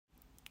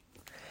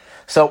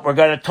So we're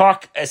going to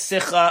talk a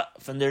sicha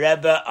from the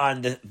Rebbe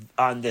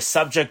on the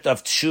subject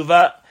of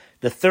teshuvah,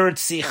 the third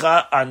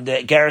sicha on the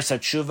igeres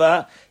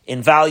hatsuvah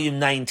in volume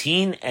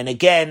 19. And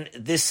again,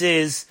 this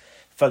is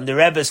from the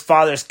Rebbe's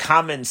father's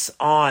comments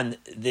on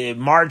the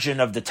margin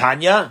of the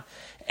Tanya,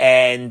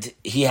 and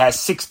he has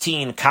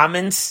 16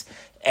 comments,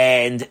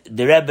 and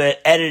the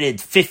Rebbe edited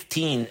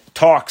 15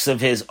 talks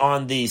of his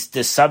on this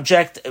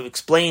subject,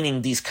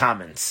 explaining these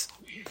comments.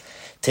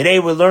 Today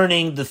we're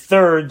learning the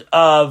third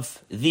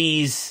of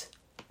these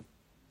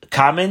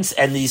comments,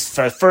 and these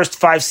first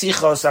 5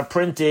 sichos are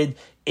printed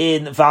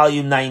in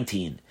volume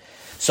 19.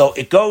 So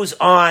it goes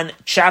on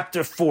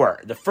chapter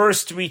 4. The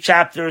first 3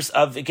 chapters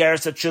of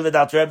igeres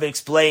hatsuvah, the Rebbe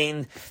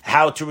explained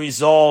how to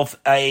resolve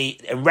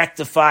and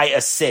rectify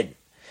a sin.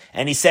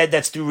 And he said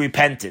that's through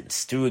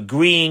repentance, through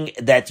agreeing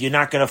that you're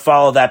not going to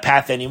follow that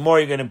path anymore.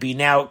 You're going to be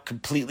now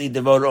completely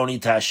devoted only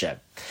to Hashem.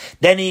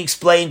 Then he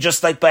explained,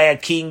 just like by a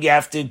king, you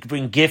have to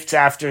bring gifts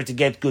after to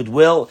get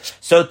goodwill.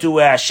 So to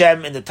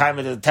Hashem, in the time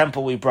of the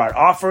temple, we brought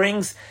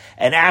offerings.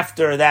 And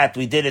after that,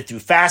 we did it through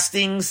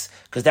fastings,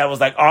 because that was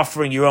like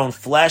offering your own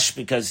flesh,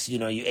 because, you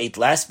ate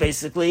less,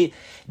 basically.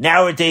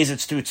 Nowadays,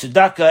 it's through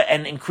tzedakah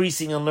and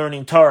increasing and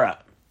learning Torah.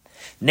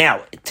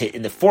 Now,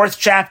 in the 4th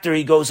chapter,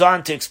 he goes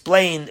on to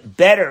explain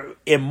better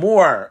and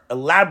more,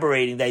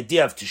 elaborating the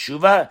idea of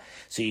teshuvah.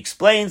 So he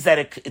explains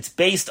that it's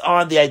based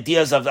on the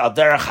ideas of al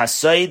derech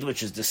hasoid,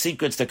 which is the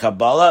secrets to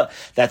Kabbalah,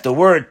 that the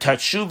word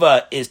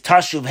teshuvah is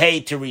tashuv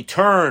hey, to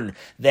return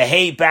the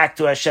hey back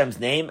to Hashem's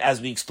name, as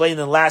we explained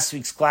in last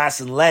week's class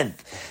in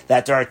length,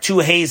 that there are 2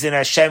 heys in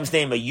Hashem's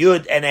name, a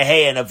yud and a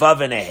hey, and a vav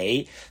and a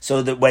hey,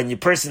 so that when your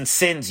person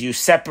sins, you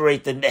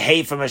separate the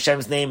hey from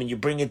Hashem's name and you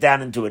bring it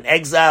down into an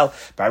exile.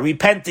 By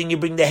repenting, you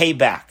bring the hey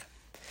back.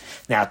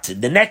 Now, to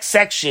the next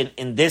section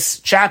in this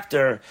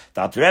chapter,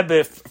 the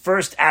Rebbe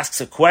first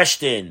asks a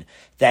question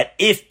that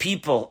if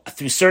people,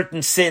 through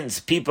certain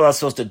sins, people are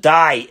supposed to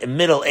die in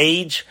middle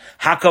age,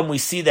 how come we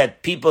see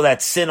that people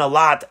that sin a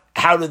lot,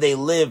 how do they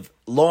live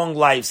long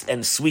lives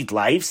and sweet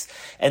lives?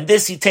 And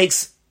this he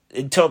takes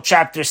until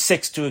chapter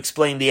 6 to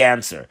explain the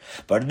answer.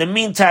 But in the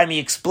meantime, he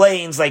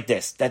explains like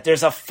this, that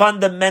there's a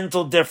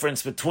fundamental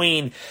difference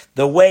between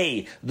the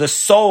way the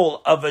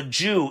soul of a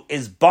Jew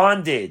is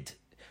bonded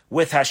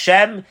with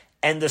Hashem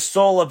and the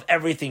soul of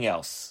everything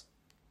else,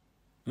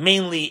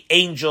 mainly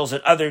angels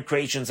and other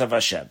creations of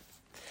Hashem.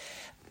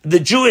 The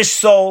Jewish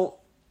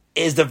soul,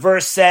 is the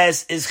verse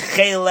says, is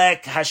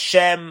chelek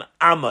Hashem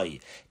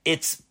amay.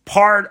 It's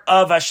part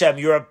of Hashem.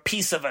 You're a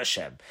piece of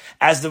Hashem.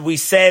 As we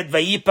said,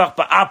 vayipach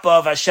ba'apa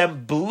of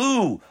Hashem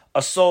blew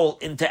a soul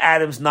into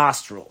Adam's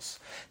nostrils.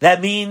 That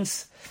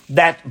means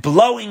that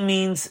blowing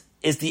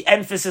is the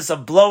emphasis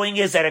of blowing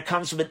is that it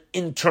comes from an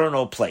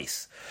internal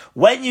place.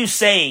 When you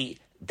say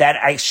that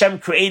Hashem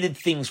created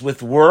things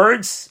with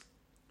words,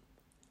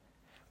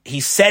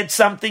 He said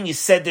something, He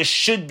said there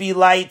should be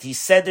light, He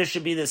said there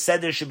should be this,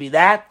 said there should be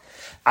that.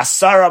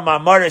 Asara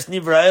ma'amaris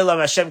nivra elam,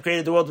 Hashem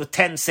created the world with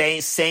 10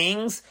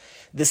 sayings.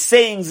 The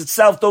sayings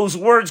itself, those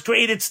words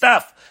created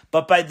stuff.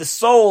 But by the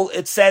soul,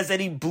 it says that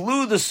He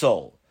blew the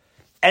soul,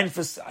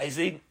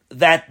 emphasizing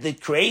that the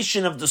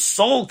creation of the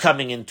soul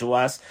coming into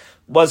us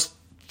was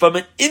from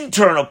an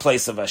internal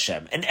place of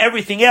Hashem, and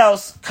everything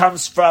else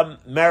comes from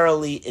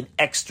merely an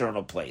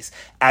external place.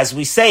 As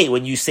we say,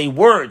 when you say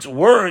words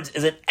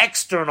is an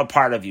external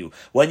part of you.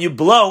 When you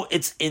blow,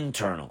 it's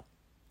internal.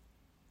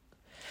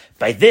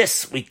 By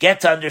this, we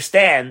get to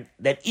understand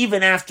that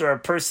even after a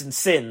person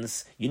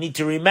sins, you need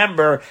to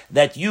remember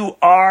that you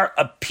are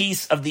a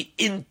piece of the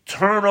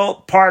internal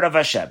part of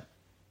Hashem.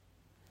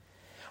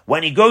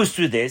 When he goes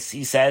through this,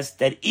 he says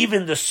that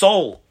even the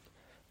soul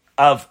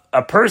of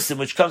a person,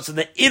 which comes from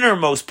the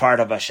innermost part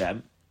of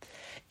Hashem,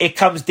 it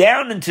comes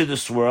down into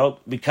this world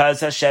because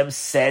Hashem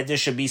said there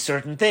should be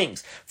certain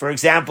things. For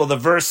example, the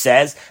verse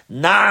says,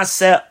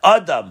 Naaseh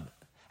Adam.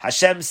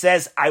 Hashem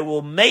says, I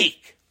will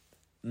make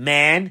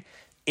man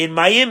in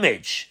my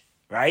image,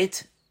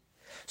 right?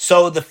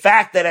 So the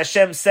fact that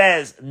Hashem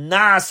says,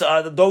 Naaseh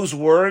Adam, those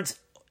words,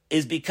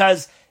 is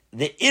because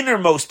the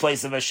innermost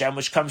place of Hashem,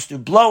 which comes through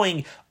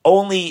blowing,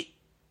 only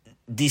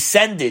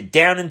descended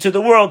down into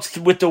the world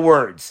with the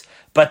words.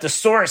 But the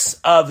source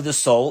of the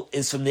soul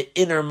is from the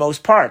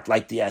innermost part,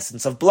 like the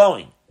essence of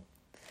blowing.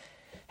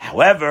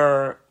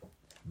 However,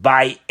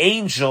 by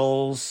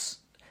angels,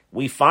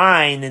 we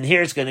find, and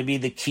here's going to be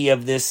the key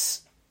of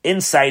this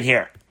insight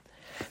here,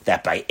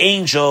 that by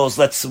angels,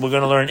 we're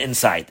going to learn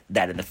insight,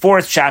 that in the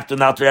 4th chapter,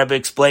 now the Rebbe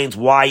explains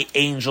why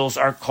angels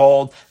are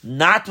called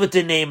not with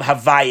the name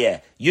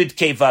Havaya, Yud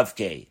Kei Vav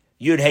Kei,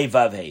 Yud Hey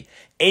Vav Hey.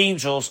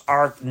 Angels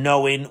are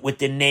known with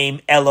the name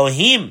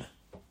Elohim,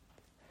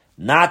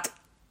 not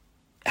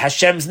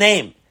Hashem's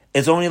name.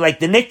 It's only like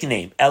the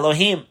nickname,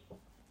 Elohim.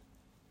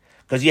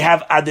 Because you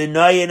have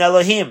Adonai and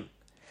Elohim.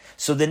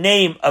 So the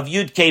name of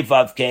Yud Kei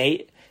Vav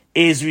Kei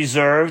is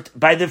reserved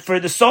for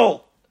the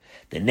soul.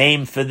 The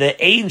name for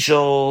the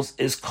angels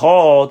is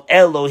called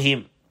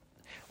Elohim.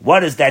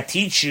 What does that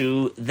teach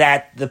you?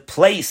 That the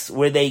place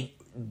where they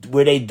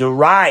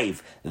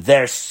derive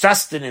their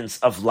sustenance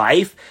of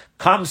life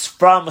comes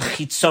from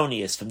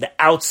chitzonius, from the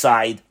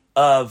outside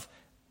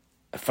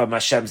from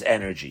Hashem's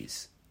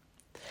energies.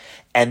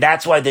 And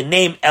that's why the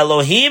name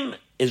Elohim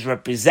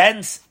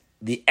represents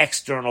the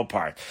external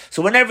part.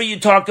 So whenever you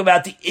talk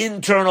about the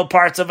internal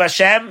parts of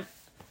Hashem,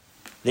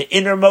 the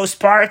innermost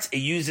parts, it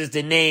uses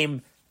the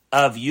name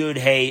of Yud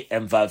Hey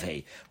and Vav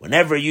Hey.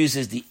 Whenever it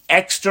uses the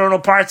external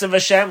parts of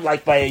Hashem,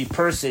 like by a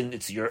person,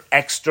 it's your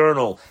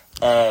external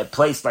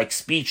place like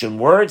speech and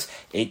words,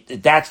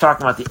 that's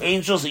talking about the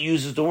angels, it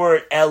uses the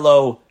word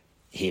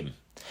Elohim.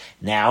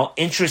 Now,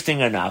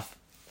 interesting enough,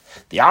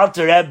 the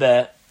Alter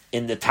Rebbe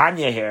in the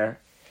Tanya here,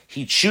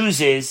 he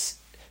chooses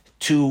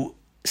to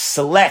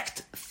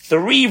select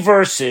 3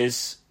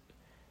 verses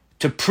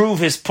to prove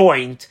his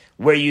point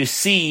where you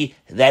see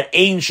that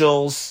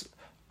angels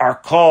are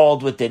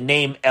called with the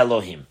name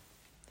Elohim.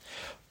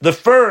 The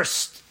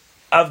first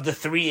of the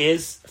 3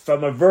 is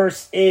from a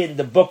verse in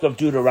the book of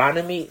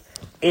Deuteronomy,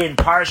 in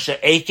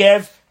Parsha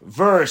Ekev,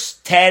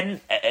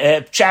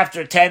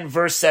 chapter 10,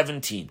 verse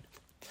 17.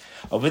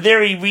 Over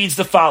there he reads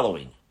the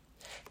following: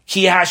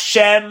 Ki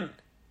Hashem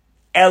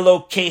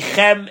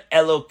Elokeichem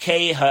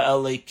Elokei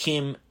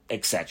ha'Elokim,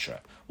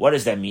 etc. What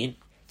does that mean?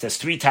 It says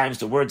 3 times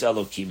the words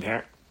Elokim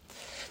here.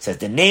 It says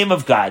the name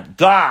of God.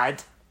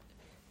 God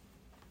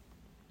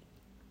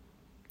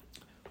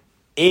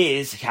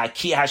is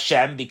Ki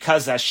Hashem,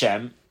 because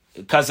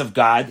of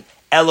God.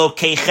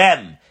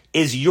 Elokeichem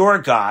is your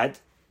God,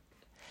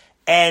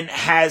 and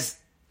has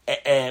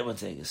one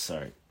second,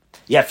 sorry.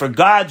 Yeah, for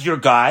God, your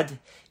God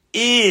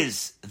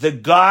is the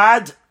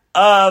God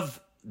of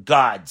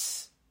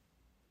gods.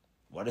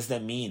 What does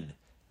that mean?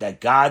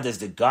 That God is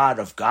the God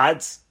of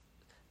gods?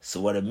 So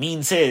what it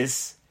means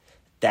is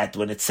that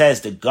when it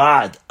says the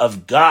God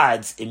of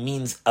gods, it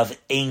means of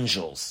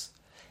angels.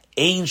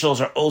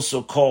 Angels are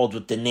also called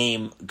with the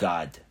name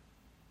God.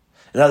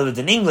 In other words,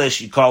 in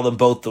English, you call them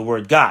both the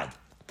word God.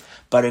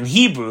 But in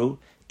Hebrew,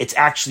 it's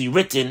actually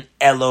written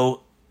Elohim.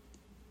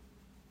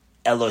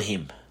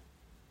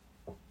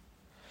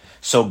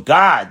 So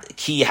God,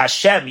 Ki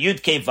Hashem,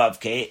 Yud Kei Vav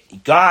Kei,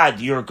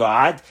 God, your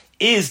God,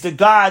 is the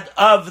God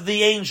of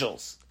the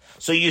angels.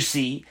 So you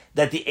see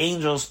that the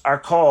angels are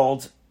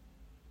called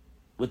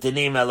with the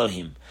name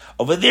Elohim.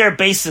 Over there,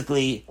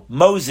 basically,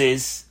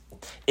 Moses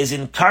is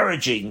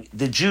encouraging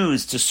the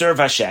Jews to serve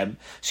Hashem.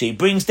 So he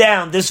brings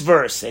down this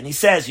verse, and he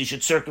says you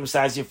should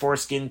circumcise your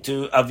foreskin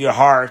of your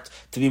heart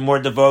to be more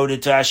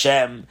devoted to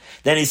Hashem.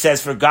 Then he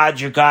says, for God,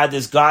 your God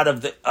is God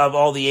of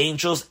all the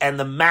angels, and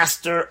the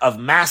master of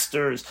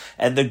masters,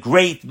 and the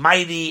great,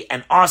 mighty,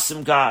 and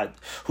awesome God,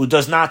 who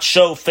does not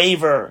show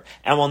favor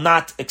and will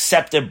not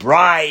accept a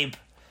bribe.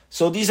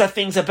 So these are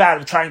things about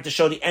him trying to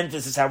show the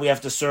emphasis how we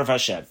have to serve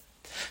Hashem.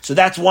 So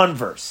that's one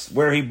verse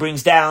where he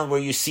brings down, where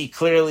you see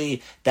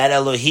clearly that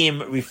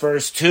Elohim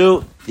refers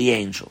to the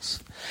angels.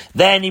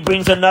 Then he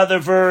brings another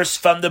verse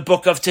from the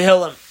book of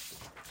Tehillim.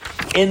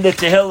 In the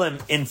Tehillim,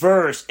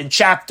 in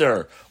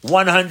chapter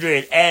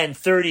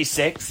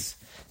 136,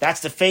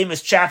 that's the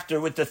famous chapter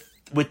with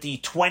the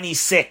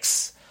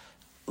 26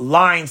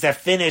 lines that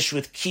finish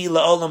with Ki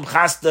la'olam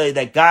chasdai,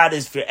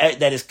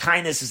 that his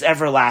kindness is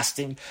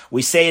everlasting.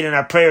 We say it in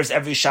our prayers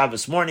every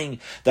Shabbos morning.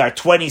 There are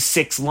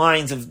 26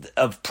 lines of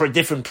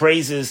different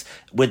praises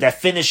that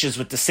finishes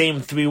with the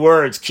same 3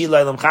 words, Ki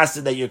la'olam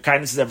chasdai, that your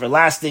kindness is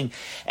everlasting.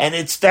 And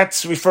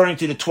that's referring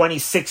to the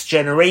 26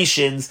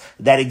 generations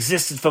that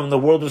existed from the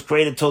world was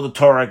created till the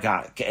Torah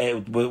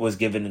was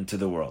given into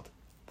the world.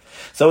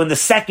 So in the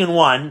second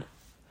one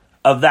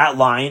of that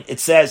line, it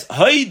says,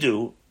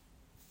 Haidu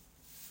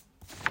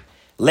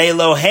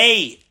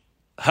Le'Elohei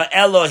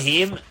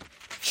ha'Elohim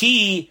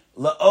ki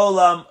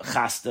la'olam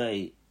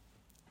chasdai.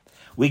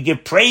 We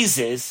give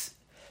praises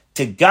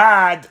to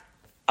God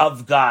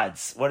of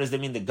gods. What does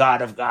that mean, the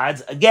God of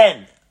gods?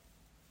 Again,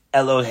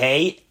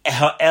 Elohei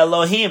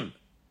ha'Elohim.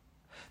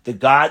 The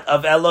God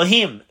of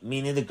Elohim,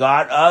 meaning the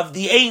God of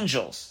the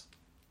angels.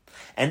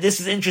 And this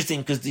is interesting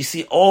because you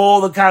see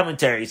all the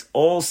commentaries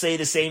all say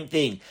the same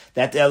thing,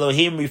 that the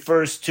Elohim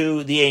refers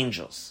to the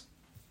angels.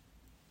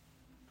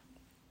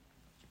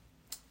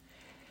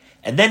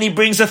 And then he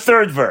brings a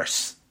third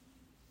verse.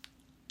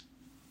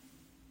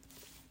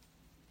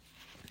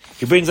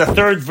 He brings a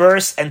third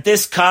verse, and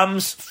this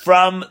comes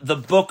from the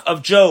book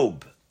of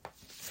Job.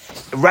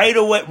 Right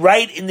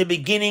in the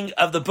beginning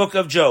of the book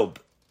of Job.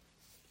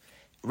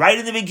 Right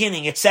in the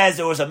beginning, it says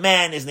there was a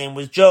man, his name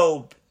was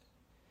Job,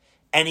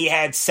 and he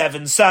had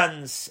 7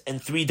 sons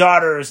and 3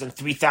 daughters and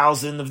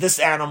 3,000 of this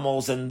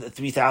animals and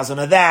 3,000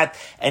 of that,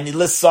 and he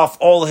lists off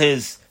all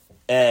his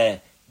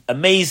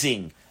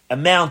amazing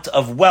amount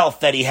of wealth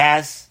that he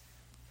has.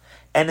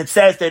 And it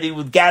says that he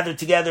would gather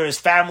together his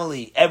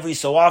family every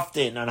so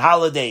often on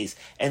holidays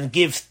and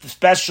give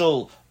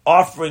special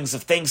offerings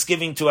of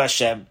thanksgiving to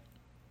Hashem.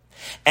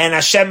 And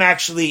Hashem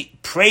actually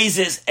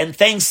praises and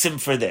thanks him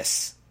for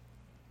this.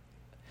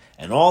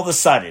 And all of a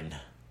sudden,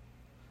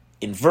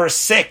 in verse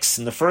 6,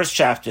 in the first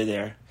chapter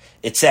there,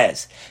 it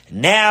says,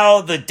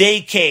 Now the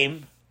day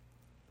came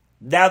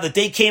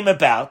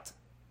about,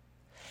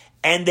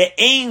 and the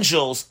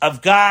angels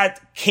of God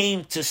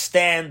came to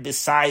stand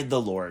beside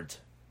the Lord.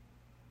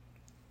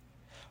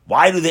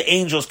 Why do the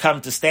angels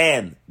come to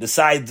stand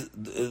beside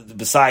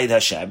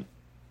Hashem?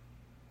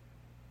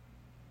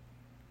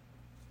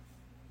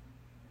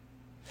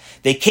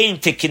 They came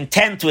to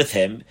contend with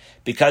him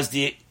because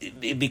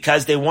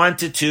they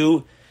wanted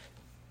to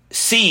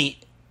see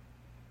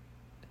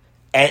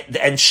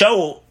and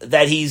show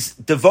that he's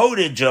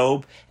devoted,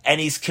 Job, and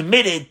he's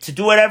committed to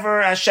do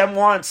whatever Hashem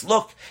wants.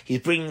 Look, he's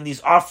bringing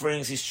these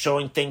offerings, he's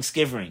showing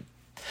thanksgiving.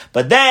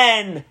 But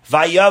then,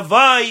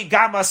 Vayavai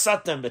Gama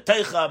Satan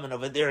B'Teicham, and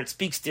over there it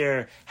speaks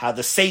there how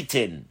the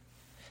Satan,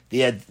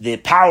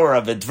 the power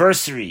of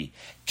adversary,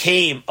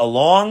 came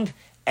along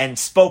and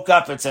spoke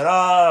up and said,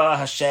 "Oh,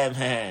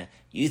 Hashem,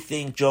 you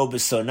think Job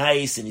is so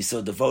nice and he's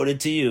so devoted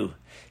to you.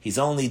 He's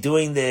only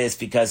doing this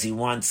because he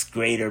wants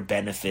greater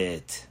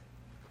benefit.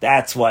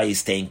 That's why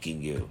he's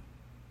thanking you.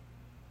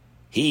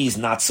 He's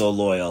not so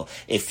loyal.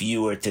 If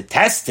you were to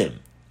test him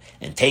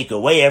and take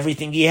away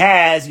everything he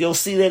has, you'll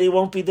see that he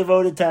won't be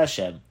devoted to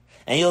Hashem.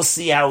 And you'll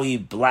see how he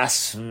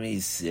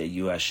blasphemes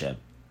you, Hashem."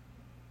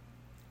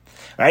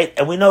 Right?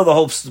 And we know the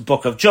whole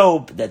book of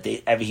Job, that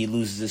he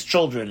loses his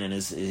children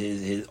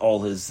and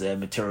all his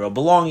material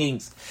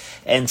belongings,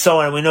 and so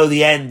on. And we know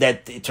the end,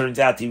 that it turns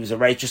out he was a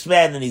righteous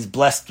man and he's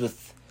blessed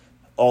with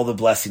all the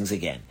blessings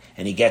again.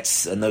 And he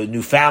gets a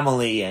new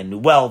family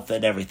and wealth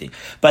and everything.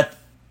 But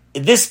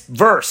this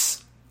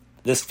verse,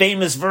 this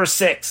famous verse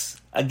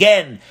 6,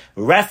 again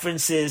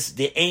references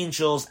the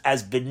angels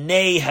as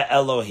B'nei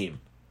HaElohim.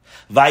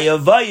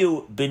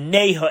 Vayavayu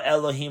b'nei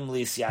ha'Elohim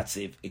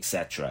li'yatziv,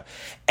 etc.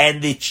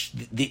 And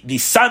the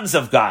sons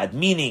of God,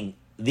 meaning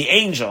the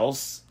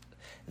angels,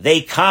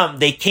 they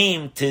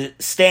came to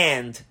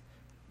stand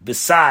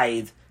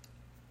beside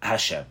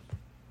Hashem.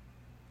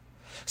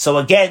 So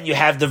again, you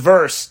have the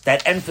verse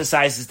that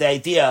emphasizes the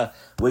idea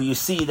where you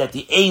see that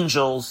the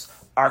angels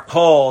are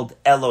called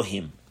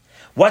Elohim.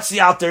 What's the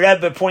Alter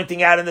Rebbe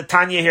pointing out in the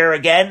Tanya here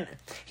again?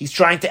 He's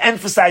trying to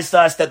emphasize to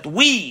us that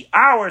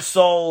our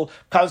soul,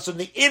 comes from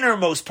the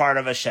innermost part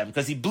of Hashem,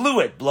 because he blew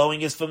it.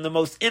 Blowing is from the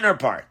most inner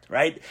part,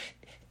 right?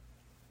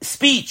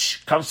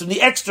 Speech comes from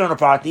the external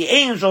part. The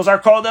angels are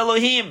called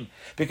Elohim,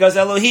 because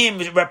Elohim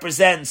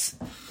represents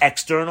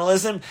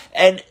externalism,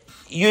 and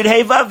Yud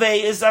Hey Vav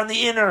Hey is on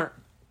the inner.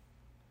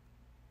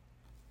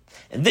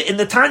 In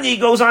the Tanya, he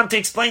goes on to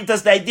explain to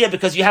us the idea,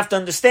 because you have to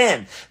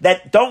understand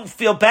that don't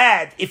feel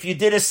bad if you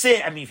did a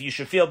sin. I mean, you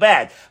should feel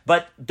bad,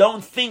 but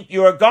don't think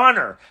you're a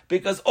goner,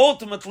 because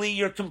ultimately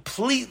you're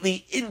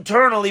completely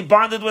internally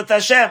bonded with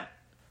Hashem.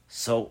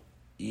 So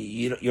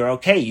you're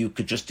okay. You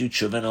could just do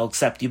tshuva and he'll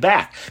accept you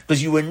back,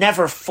 because you were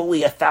never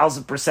fully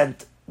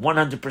 1,000%,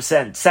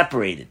 100%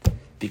 separated,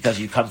 because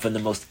you come from the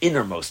most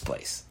innermost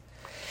place.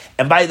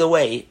 And by the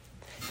way,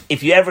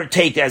 if you ever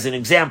take, as an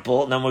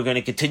example, and then we're going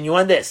to continue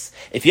on this,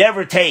 if you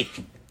ever take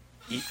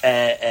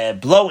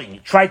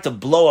try to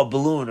blow a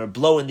balloon or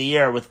blow in the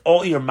air with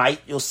all your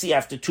might, you'll see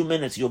after 2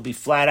 minutes you'll be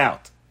flat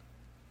out.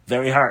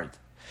 Very hard.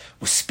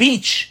 Well,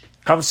 speech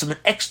comes from an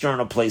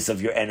external place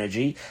of your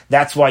energy.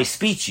 That's why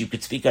speech, you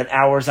could speak on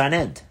hours on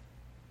end.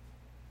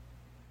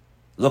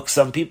 Look,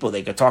 some people,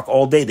 they could talk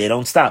all day, they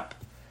don't stop.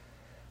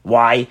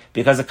 Why?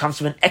 Because it comes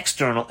from an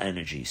external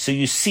energy. So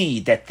you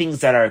see that things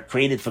that are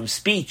created from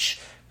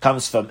speech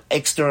comes from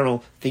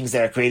external, things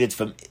that are created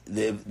from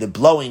the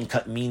blowing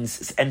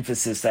means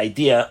emphasis, the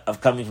idea of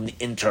coming from the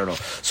internal.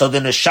 So the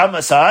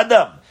neshama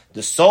sa'adam,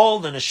 the soul,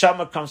 the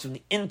neshama comes from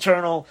the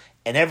internal,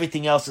 and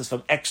everything else is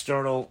from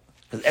external,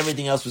 because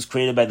everything else was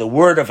created by the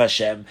word of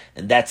Hashem,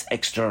 and that's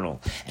external.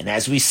 And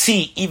as we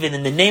see, even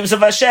in the names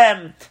of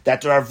Hashem,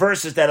 that there are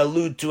verses that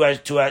allude to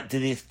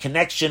the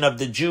connection of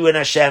the Jew and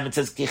Hashem. It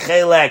says,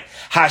 chelek,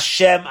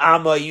 Hashem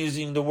Amma,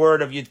 using the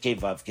word of Yud Kei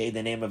Vav Kei,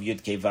 the name of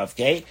Yud Kei Vav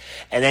Kei.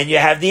 And then you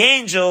have the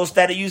angels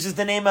that it uses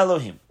the name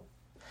Elohim.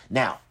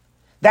 Now,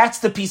 that's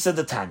the piece of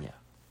the Tanya.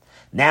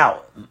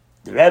 Now,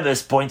 the Rebbe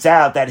points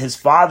out that his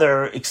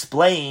father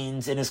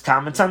explains in his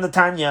comments on the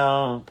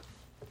Tanya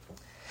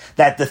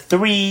that the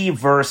 3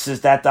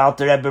 verses that the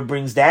Alter Rebbe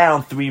brings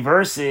down, 3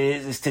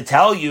 verses, is to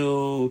tell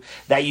you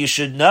that you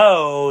should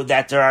know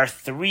that there are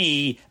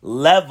 3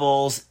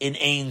 levels in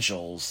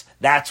angels.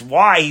 That's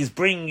why he's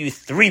bringing you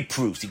 3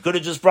 proofs. He could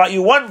have just brought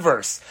you 1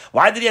 verse.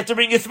 Why did he have to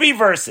bring you 3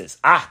 verses?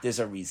 There's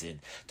a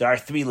reason. There are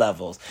 3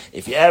 levels.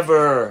 If you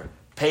ever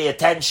pay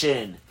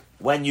attention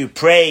when you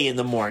pray in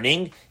the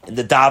morning, in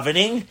the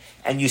davening,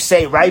 and you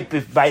say right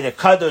by the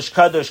Kadosh,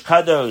 Kadosh,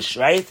 Kadosh,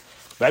 right?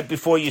 Right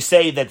before you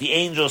say that the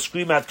angels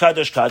scream out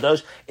Kadosh,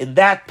 Kadosh, in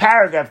that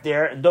paragraph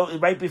there,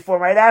 and right before,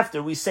 right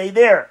after, we say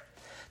there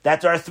that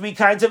there are 3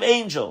 kinds of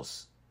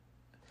angels.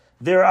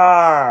 There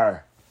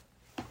are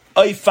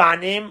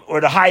Oifanim,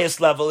 or the highest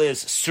level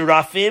is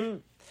Surafim.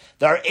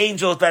 There are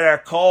angels that are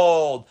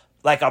called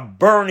like a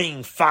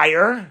burning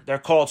fire. They're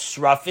called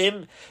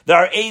Surafim. There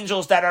are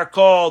angels that are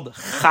called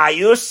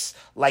Chayus,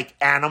 like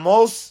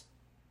animals.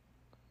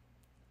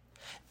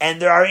 And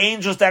there are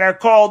angels that are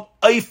called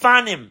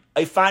Oifanim.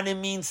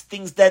 Oifanim means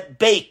things that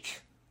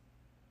bake.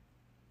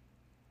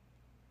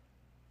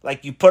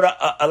 like you put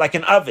like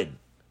an oven.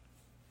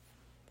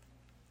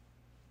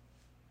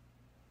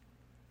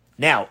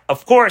 Now,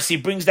 of course, he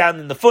brings down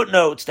in the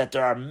footnotes that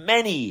there are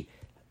many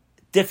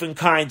different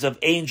kinds of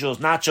angels,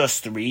 not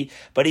just three,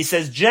 but he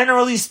says,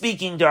 generally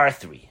speaking, there are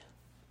three.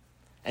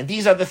 And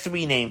these are the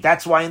three names.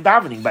 That's why in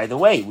davening, by the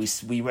way,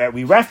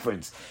 we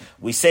reference,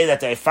 we say that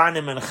the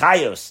Efanim and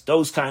Chayos,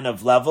 those kind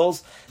of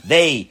levels,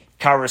 they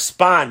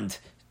correspond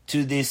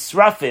to the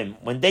Srafim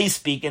when they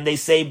speak and they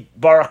say,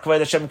 Baruch Kvod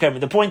Hashem Kavod.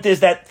 The point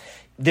is that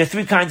there are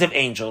three kinds of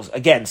angels.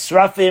 Again,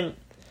 Srafim,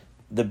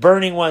 the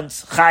burning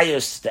ones,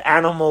 Chayos, the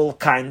animal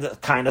kind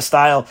of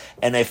style,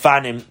 and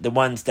Efanim, the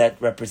ones that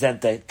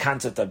represent the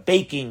concept of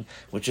baking,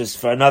 which is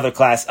for another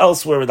class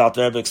elsewhere, without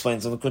the Rebbe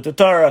explains in the Kutu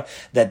Torah,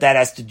 that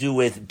has to do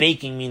with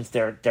baking means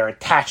they're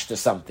attached to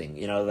something.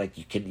 You know, like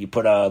you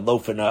put a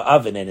loaf in an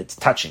oven and it's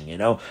touching, you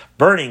know.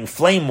 Burning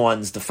flame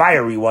ones, the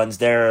fiery ones,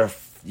 they're,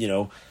 you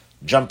know,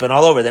 jumping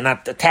all over. They're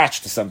not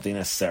attached to something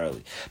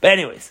necessarily. But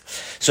anyways,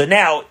 so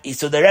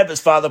the Rebbe's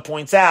father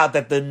points out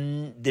that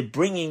the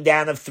bringing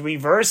down of three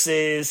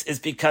verses is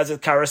because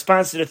it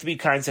corresponds to the three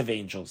kinds of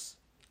angels.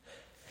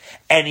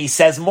 And he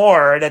says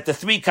more, that the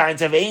three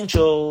kinds of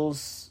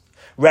angels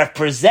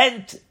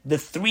represent the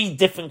three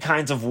different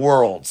kinds of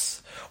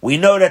worlds. We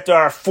know that there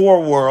are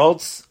four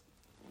worlds.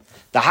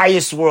 The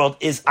highest world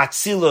is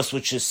Atzilus,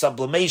 which is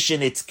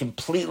sublimation. It's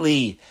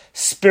completely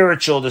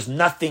spiritual. There's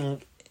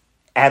nothing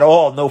at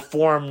all, no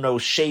form, no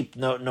shape,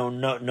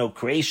 no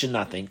creation,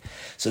 nothing.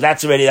 So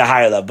that's already the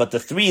higher level. But the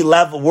three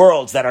level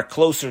worlds that are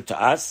closer to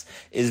us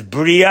is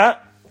Bria.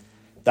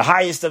 The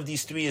highest of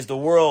these three is the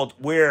world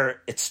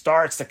where it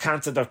starts the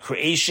concept of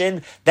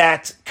creation.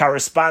 That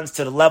corresponds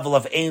to the level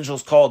of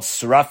angels called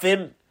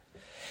Seraphim.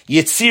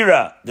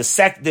 Yetzira,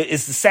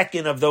 is the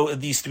second of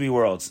these three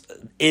worlds,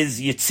 is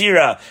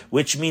Yetzira,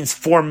 which means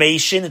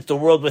formation. It's the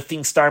world where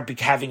things start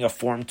having a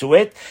form to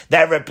it.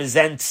 That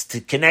represents the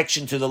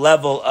connection to the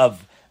level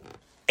of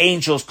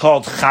angels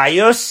called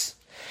Chayos.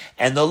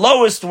 And the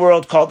lowest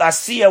world called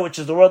Asiya, which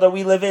is the world that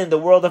we live in, the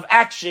world of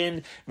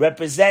action,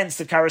 represents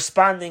the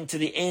corresponding to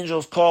the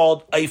angels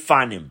called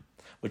Eifanim,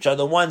 which are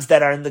the ones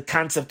that are in the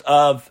concept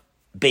of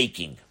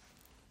baking.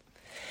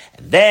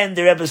 And then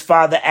the Rebbe's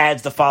father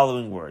adds the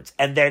following words.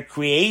 And their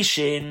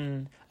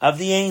creation of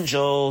the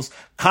angels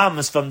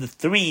comes from the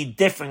three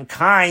different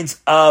kinds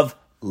of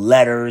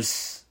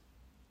letters.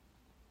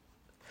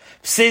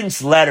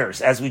 Since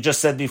letters, as we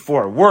just said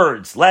before,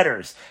 words,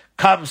 letters,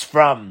 comes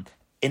from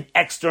an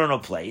external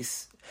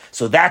place,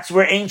 so that's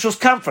where angels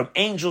come from.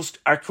 Angels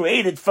are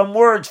created from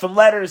words, from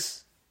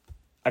letters,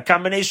 a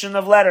combination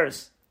of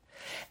letters.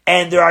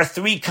 And there are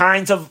three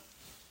kinds of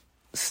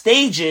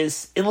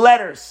stages in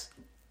letters.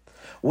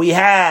 We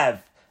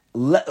have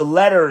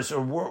letters,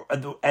 or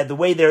the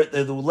way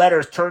the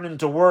letters turn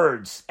into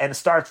words and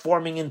start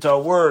forming into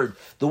a word.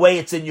 The way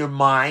it's in your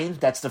mind,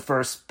 that's the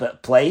first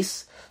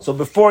place. So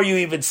before you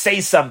even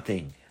say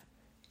something,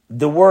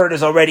 the word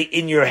is already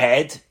in your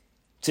head.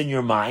 It's in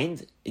your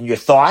mind, in your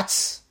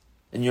thoughts,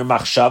 in your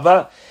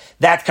machshava.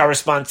 That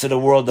corresponds to the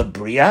world of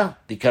Bria,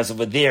 because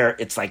over there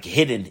it's like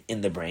hidden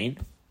in the brain.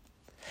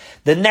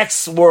 The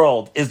next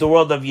world is the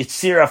world of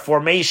Yetzira,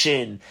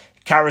 formation.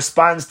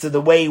 Corresponds to the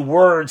way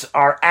words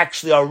are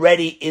actually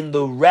already in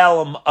the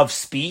realm of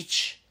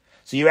speech.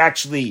 So you're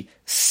actually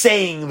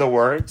saying the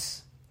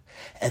words.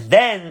 And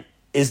then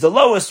is the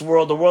lowest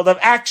world, the world of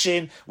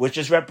action, which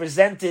is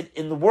represented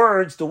in the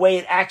words, the way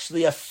it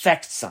actually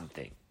affects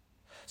something.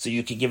 So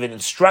you can give an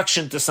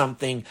instruction to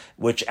something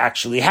which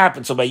actually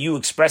happens. So by you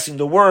expressing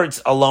the words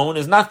alone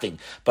is nothing.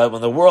 But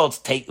when the words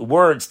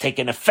take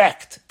an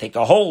effect, take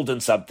a hold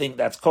in something,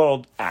 that's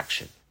called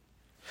action.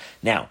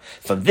 Now,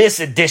 from this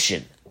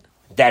addition,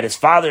 that his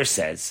father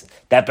says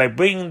that by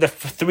bringing the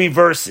three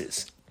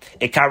verses,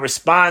 it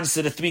corresponds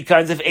to the three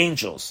kinds of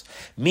angels,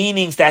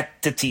 meaning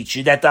that to teach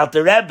you that the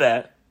Alter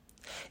Rebbe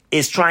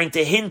is trying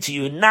to hint to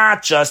you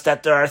not just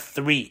that there are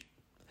three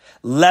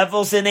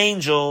levels in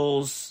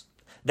angels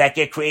that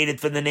get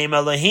created from the name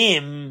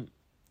Elohim,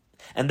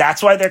 and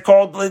that's why they're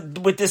called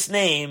with this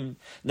name.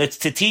 That's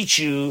to teach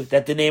you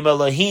that the name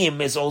Elohim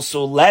is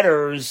also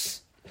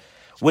letters,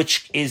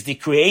 which is the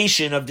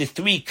creation of the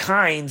three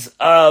kinds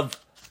of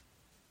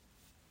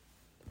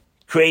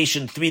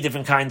creation, three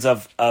different kinds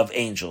of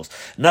angels.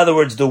 In other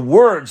words, the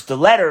words, the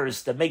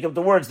letters that make up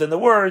the words,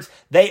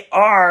 they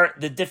are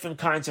the different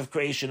kinds of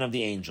creation of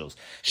the angels.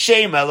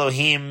 Shem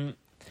Elohim,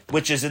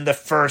 which is in the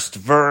first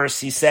verse,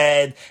 he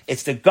said,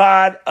 it's the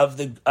God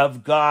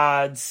of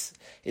gods.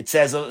 It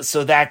says,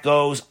 so that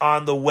goes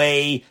on the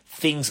way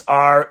things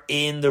are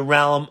in the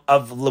realm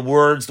of the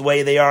words, the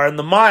way they are in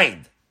the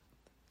mind.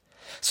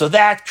 So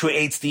that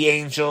creates the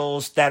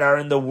angels that are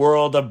in the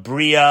world of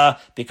Bria,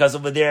 because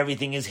over there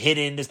everything is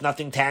hidden, there's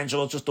nothing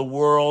tangible, it's just a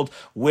world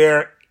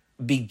where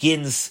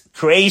begins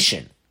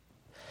creation.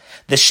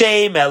 The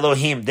Shem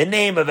Elohim, the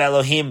name of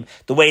Elohim,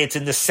 the way it's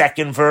in the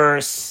second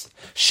verse,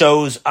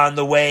 shows on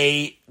the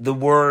way the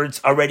words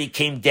already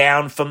came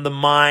down from the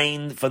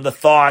mind, from the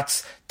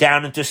thoughts,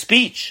 down into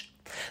speech.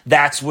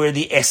 That's where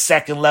the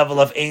second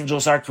level of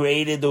angels are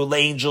created, the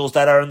angels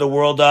that are in the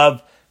world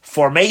of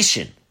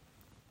formation.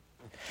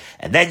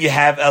 And then you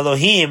have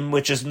Elohim,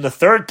 which is in the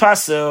third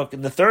pasuk,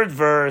 in the third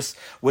verse,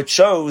 which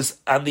shows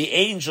on the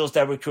angels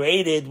that were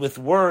created with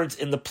words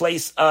in the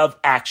place of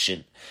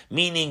action,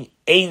 meaning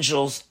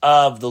angels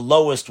of the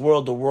lowest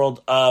world, the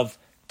world of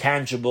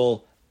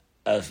tangible,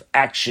 of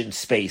action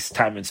space,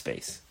 time and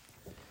space.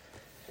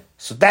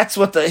 So that's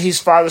what his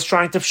father's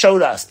trying to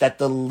show us, that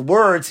the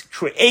words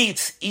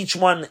creates each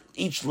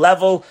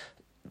level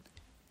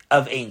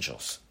of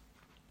angels.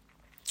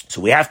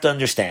 So we have to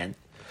understand,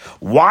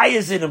 why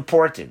is it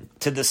important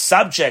to the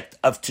subject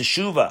of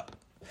teshuvah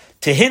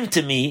to hint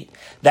to me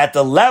that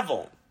the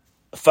level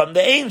from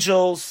the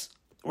angels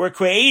were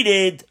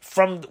created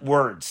from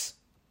words?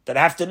 That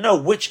I have to know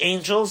which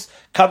angels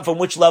come from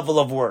which level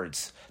of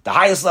words. The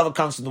highest level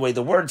comes from the way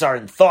the words are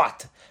in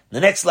thought. The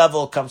next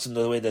level comes from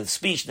the way the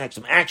speech, next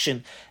from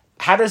action.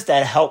 How does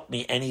that help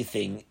me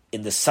anything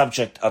in the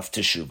subject of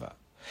teshuvah?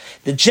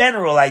 The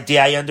general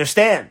idea I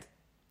understand.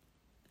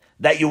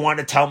 That you want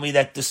to tell me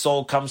that the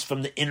soul comes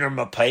from the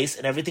inner place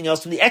and everything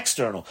else from the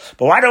external.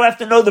 But why do I have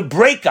to know the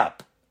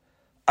breakup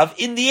of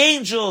in the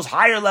angels,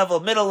 higher level,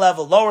 middle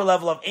level, lower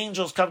level of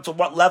angels come to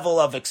what level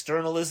of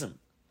externalism?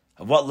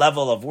 Of what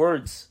level of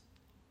words?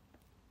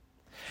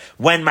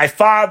 When my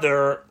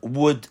father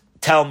would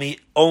tell me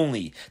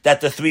only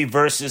that the three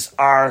verses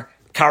are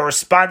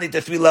corresponding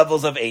to three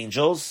levels of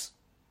angels,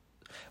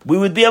 we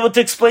would be able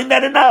to explain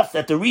that enough,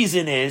 that the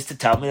reason is to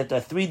tell me that there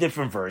are three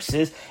different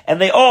verses,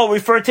 and they all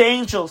refer to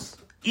angels,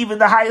 even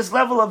the highest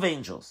level of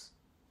angels.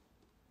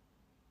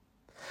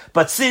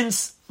 But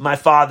since my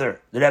father,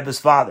 the Rebbe's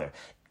father,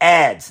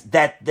 adds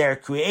that their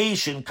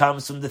creation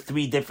comes from the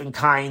three different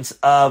kinds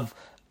of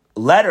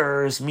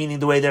letters, meaning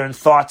the way they're in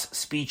thought,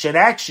 speech, and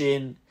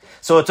action,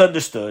 so it's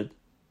understood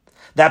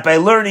that by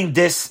learning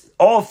this,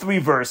 all three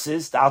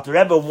verses, the Alter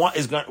Rebbe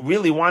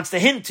really wants to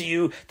hint to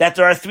you that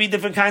there are three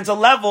different kinds of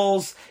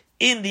levels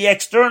in the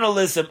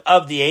externalism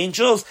of the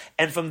angels,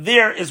 and from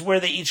there is where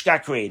they each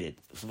got created.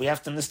 So we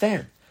have to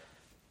understand.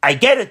 I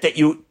get it that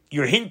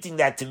you're hinting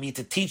that to me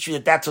to teach you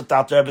that that's what the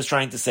Alter Rebbe is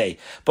trying to say.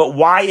 But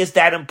why is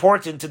that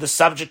important to the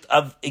subject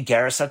of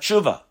igeres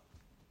hatsuvah?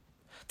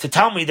 To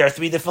tell me there are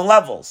three different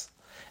levels.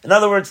 In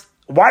other words,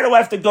 why do I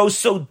have to go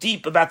so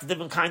deep about the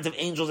different kinds of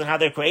angels and how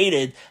they're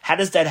created? How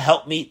does that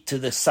help me to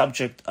the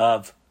subject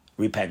of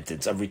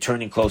repentance, of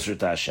returning closer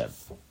to Hashem?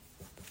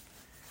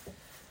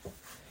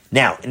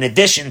 Now, in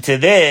addition to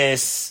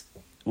this,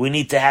 we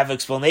need to have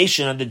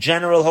explanation on the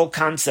general whole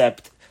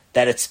concept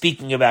that it's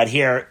speaking about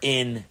here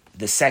in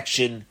the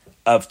section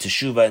of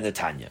Teshuvah in the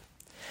Tanya.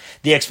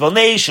 The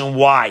explanation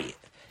why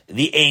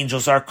the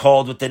angels are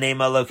called with the name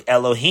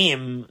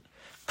Elohim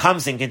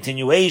comes in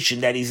continuation,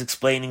 that he's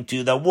explaining to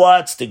you that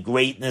what's the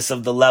greatness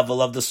of the level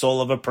of the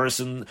soul of a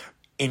person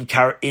in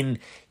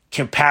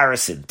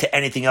comparison to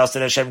anything else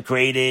that Hashem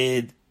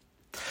created.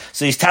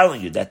 So he's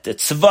telling you that the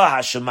tzva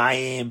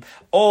hashemayim,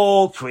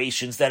 all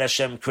creations that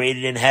Hashem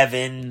created in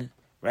heaven,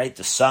 right?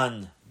 The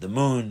sun, the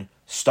moon,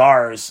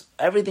 stars,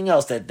 everything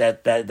else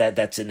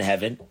that's in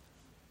heaven,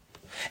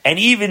 and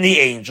even the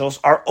angels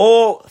are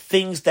all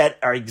things that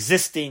are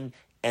existing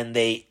and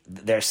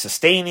they're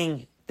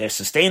sustaining, they're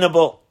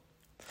sustainable.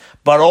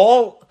 But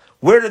all,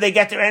 where do they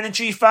get their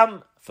energy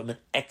from? From an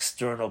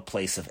external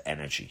place of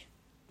energy.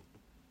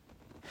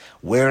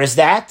 Where is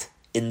that?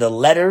 In the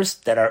letters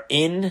that are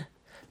in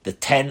the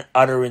 10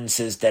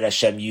 utterances that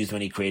Hashem used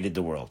when He created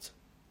the world.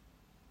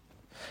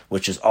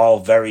 Which is all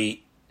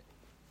very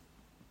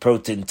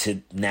pertinent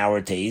to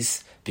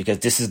nowadays, because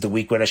this is the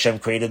week when Hashem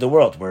created the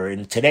world. We're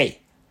in today.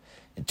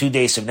 And 2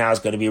 days from now is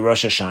going to be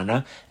Rosh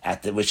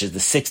Hashanah, which is the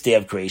 6th day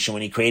of creation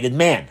when He created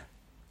man.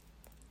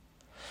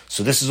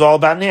 So this is all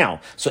about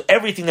now. So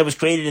everything that was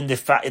created in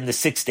the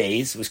 6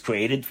 days was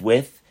created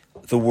with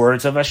the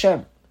words of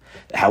Hashem.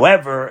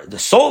 However, the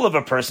soul of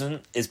a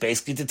person is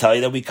basically to tell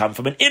you that we come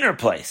from an inner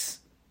place.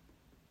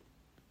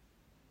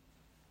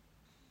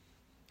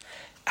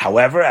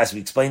 However, as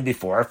we explained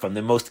before, from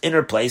the most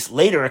inner place,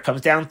 later it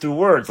comes down through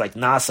words like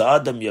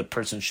Nasa Adam,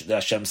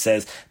 Hashem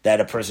says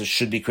that a person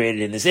should be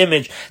created in His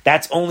image.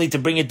 That's only to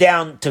bring it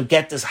down, to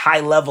get this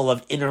high level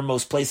of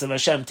innermost place of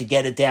Hashem, to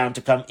get it down,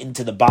 to come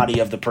into the body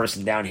of the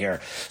person down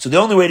here. So the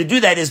only way to do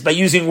that is by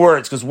using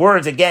words, because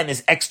words, again,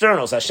 is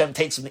external. So Hashem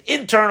takes from the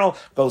internal,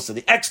 goes to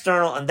the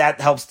external, and that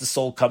helps the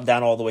soul come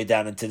down all the way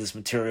down into this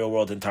material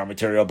world, into our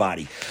material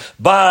body.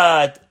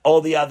 But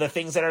all the other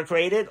things that are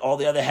created, all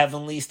the other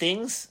heavenly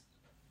things,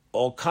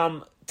 all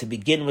come to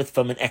begin with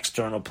from an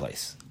external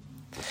place.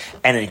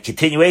 And in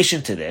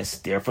continuation to this,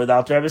 therefore the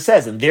Alter Rebbe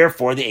says, and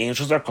therefore the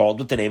angels are called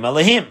with the name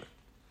Elohim.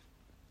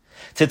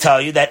 To tell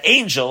you that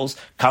angels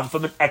come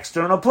from an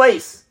external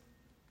place.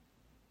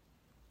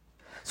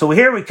 So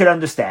here we could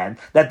understand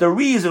that the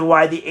reason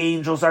why the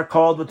angels are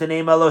called with the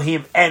name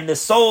Elohim and the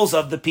souls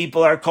of the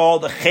people are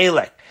called a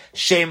chelek,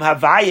 Shem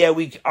Havaya,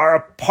 we are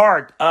a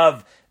part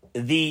of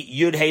the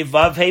Yud Hey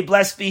Vav Hey,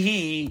 blessed be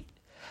He,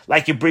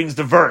 like it brings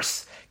the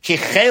verse. Ki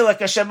chelek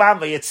Hashem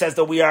Amay, it says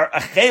that we are a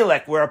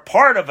chelek, we're a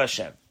part of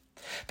Hashem.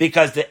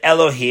 Because the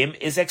Elohim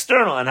is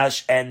external, and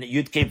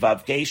Yud Kei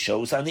Vav Kei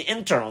shows on the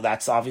internal.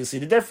 That's obviously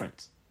the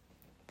difference.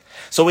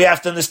 So we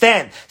have to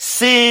understand,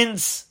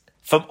 since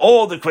from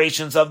all the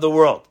creations of the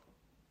world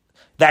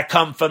that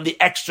come from the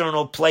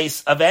external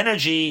place of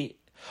energy,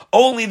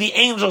 only the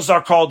angels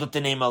are called with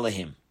the name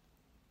Elohim.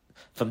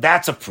 From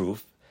that's a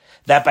proof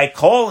that by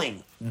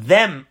calling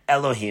them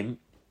Elohim,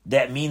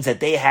 that means that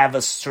they have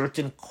a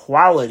certain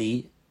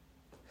quality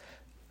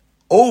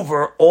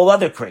over all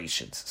other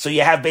creations. So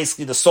you have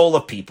basically the soul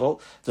of people,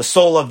 the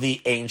soul of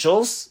the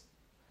angels,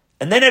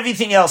 and then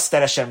everything else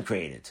that Hashem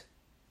created.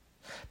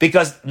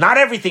 Because not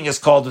everything is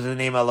called with the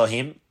name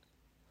Elohim.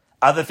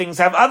 Other things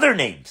have other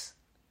names.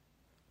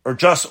 Or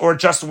just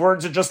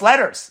words or just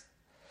letters.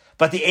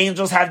 But the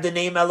angels have the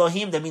name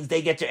Elohim. That means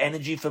they get their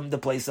energy from the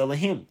place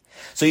Elohim.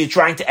 So you're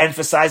trying to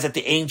emphasize that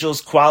the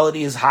angel's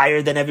quality is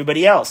higher than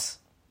everybody else.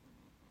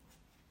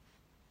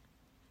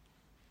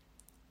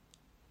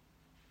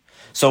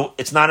 So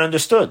it's not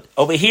understood.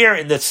 Over here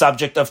in the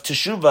subject of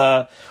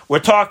teshuvah, we're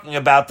talking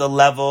about the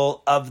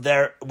level of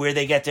where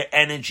they get their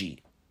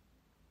energy.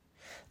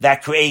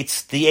 That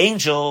creates the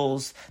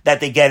angels, that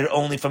they get it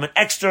only from an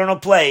external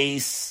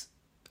place,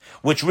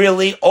 which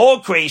really all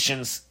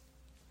creations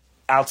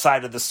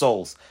outside of the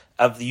souls,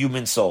 of the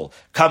human soul,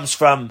 comes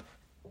from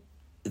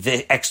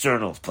the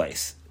external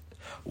place.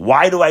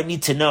 Why do I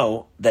need to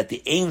know that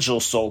the angel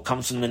soul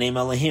comes from the name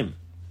Elohim?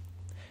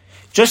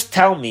 Just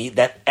tell me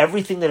that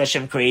everything that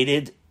Hashem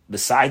created,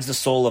 besides the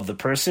soul of the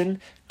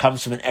person,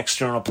 comes from an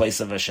external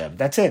place of Hashem.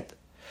 That's it.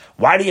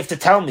 Why do you have to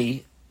tell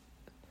me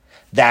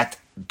that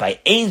by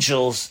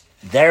angels,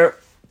 their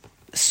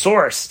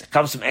source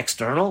comes from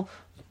external?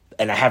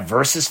 And I have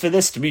verses for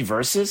this, 3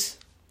 verses.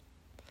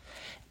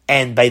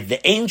 And by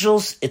the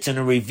angels, it's in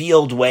a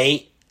revealed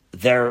way.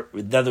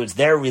 In other words,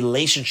 their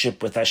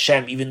relationship with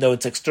Hashem, even though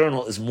it's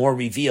external, is more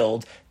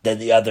revealed than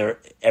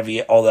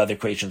all the other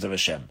creations of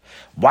Hashem.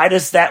 Why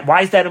is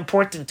that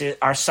important to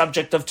our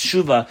subject of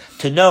teshuvah,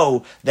 to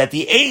know that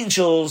the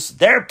angels,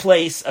 their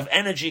place of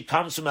energy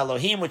comes from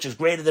Elohim, which is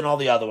greater than all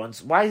the other ones?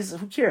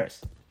 Who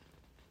cares?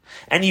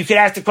 And you could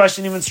ask the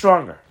question even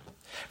stronger.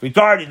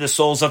 Regarding the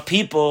souls of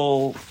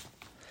people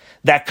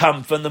that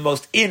come from the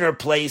most inner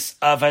place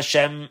of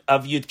Hashem,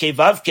 of Yud-Kei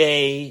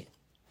Vav-Kei,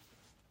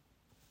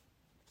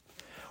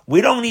 we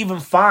don't even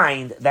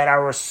find that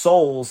our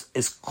souls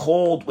is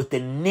called with the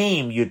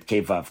name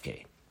Yud-Kei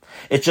Vav-Kei.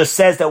 It just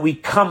says that we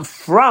come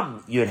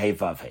from Yud-Hei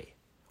Vav-Hei,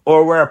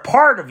 or we're a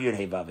part of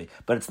Yud-Hei Vav-Hei,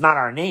 but it's not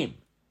our name.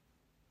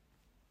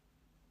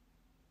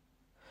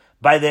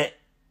 By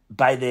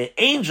the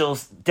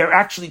angels, they're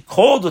actually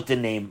called with the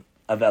name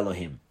of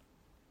Elohim.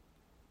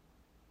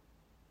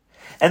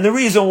 And the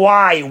reason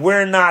why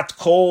we're not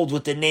called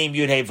with the name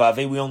Yud-Hei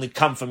Vav-Hei, we only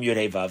come from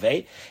Yud-Hei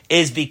Vav-Hei,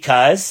 is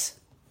because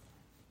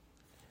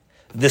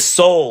the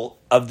soul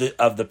of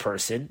the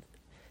person,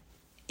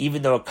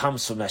 even though it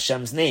comes from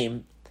Hashem's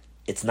name,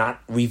 it's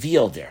not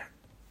revealed there.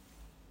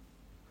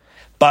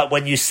 But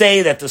when you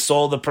say that the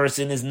soul of the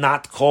person is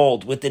not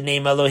called with the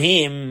name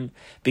Elohim,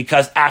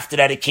 because after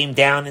that it came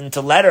down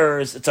into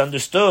letters, it's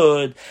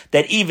understood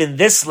that even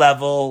this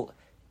level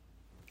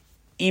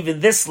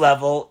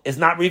is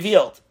not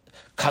revealed.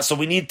 So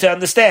we need to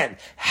understand,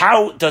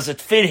 how does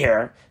it fit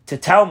here to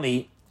tell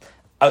me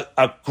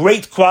a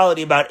great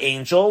quality about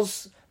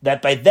angels,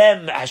 that by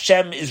them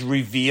Hashem is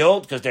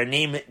revealed, because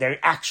their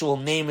actual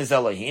name is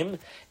Elohim,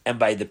 and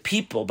by the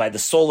people, by the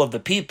soul of the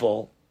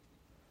people,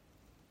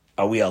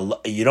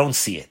 you don't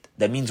see it.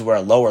 That means we're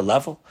a lower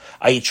level.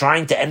 Are you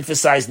trying to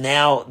emphasize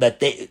now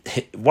that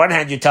one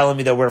hand you're telling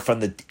me that we're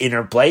from the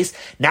inner place,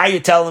 now you're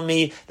telling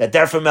me that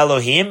they're from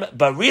Elohim,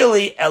 but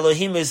really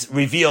Elohim is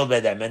revealed by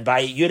them, and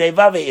by Yud-Hei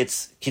Vav-Hei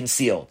it's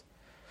concealed.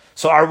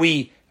 So are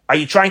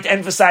you trying to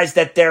emphasize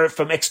that they're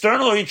from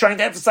external, or are you trying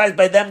to emphasize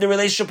by them the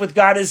relationship with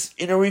God is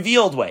in a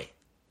revealed way?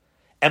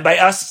 And by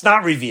us, it's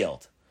not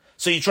revealed.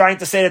 So you're trying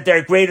to say that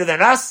they're greater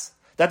than us?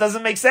 That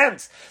doesn't make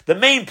sense. The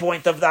main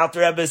point of the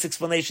Alter Rebbe's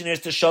explanation is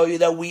to show you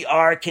that we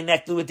are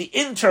connected with the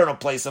internal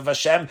place of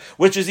Hashem,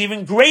 which is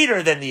even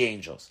greater than the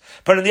angels.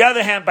 But on the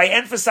other hand, by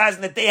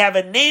emphasizing that they have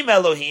a name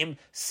Elohim,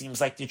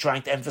 seems like you're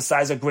trying to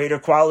emphasize a greater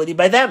quality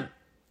by them.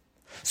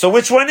 So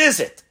which one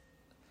is it?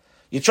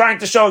 You're trying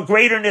to show a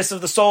greaterness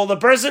of the soul of the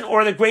person,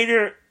 or the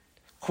greater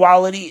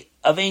quality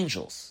of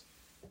angels?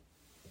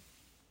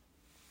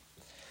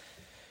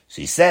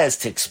 So he says,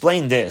 to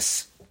explain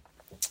this,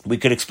 we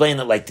could explain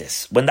it like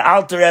this. When the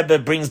Alter Rebbe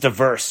brings the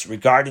verse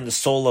regarding the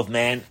soul of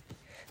man,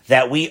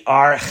 that we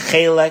are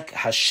chelek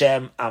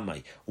Hashem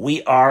amai,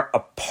 we are a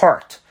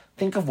part.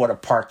 Think of what a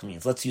part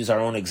means. Let's use our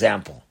own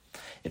example.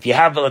 If you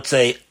have, let's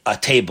say, a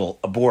table,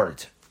 a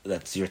board,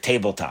 that's your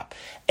tabletop,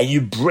 and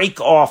you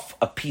break off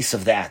a piece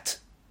of that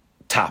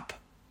top,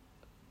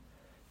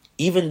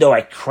 even though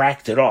I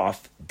cracked it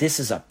off, this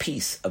is a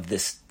piece of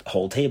this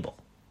whole table.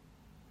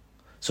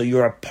 So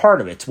you're a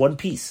part of it. It's one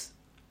piece.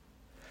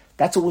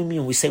 That's what we mean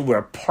when we say we're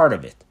a part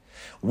of it.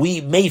 We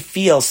may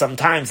feel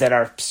sometimes that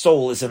our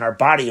soul is in our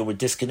body and we're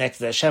disconnected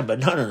to Hashem, but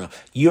no.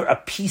 You're a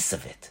piece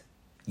of it.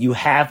 You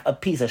have a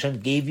piece. Hashem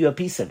gave you a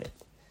piece of it.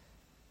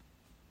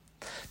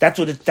 That's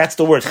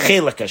the word,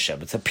 chelek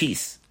Hashem. It's a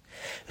piece.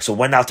 So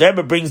when Alter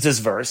Rebbe brings this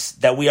verse,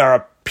 that we are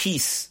a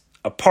piece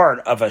a part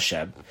of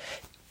Hashem.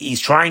 He's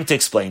trying to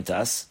explain to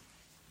us,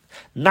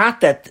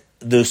 not that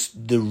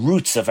the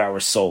roots of our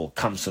soul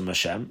comes from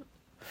Hashem,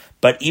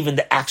 but even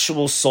the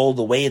actual soul,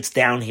 the way it's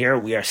down here,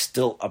 we are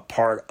still a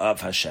part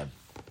of Hashem.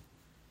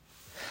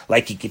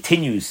 Like he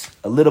continues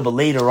a little bit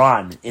later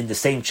on in the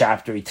same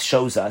chapter, he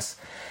shows us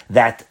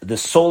that the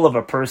soul of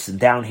a person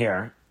down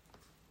here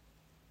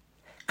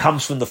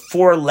comes from the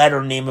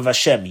 4-letter name of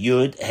Hashem,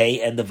 Yud, Hey,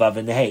 and the Vav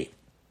and the Hey.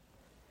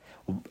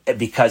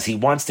 Because he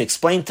wants to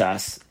explain to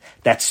us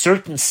that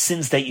certain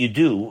sins that you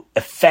do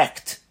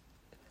affect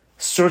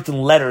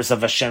certain letters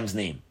of Hashem's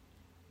name.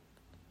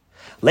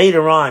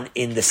 Later on,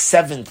 in the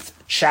 7th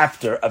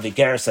chapter of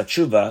igeres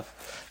hatsuvah,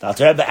 the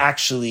Alter Rebbe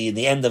actually, in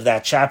the end of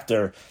that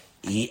chapter,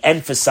 he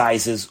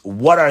emphasizes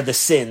what are the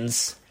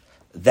sins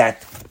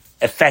that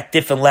affect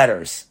different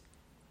letters.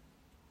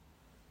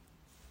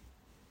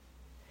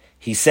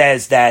 He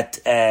says that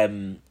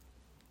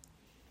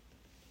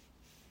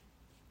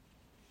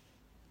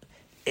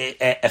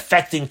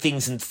affecting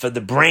things for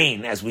the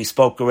brain, as we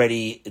spoke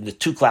already in the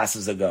 2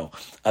 classes ago,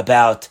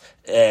 about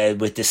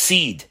with the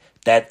seed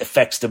that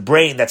affects the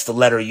brain, that's the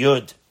letter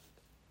Yud.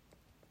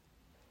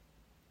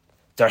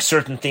 There are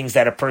certain things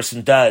that a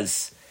person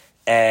does,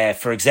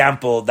 for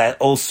example, that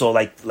also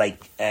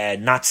like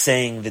not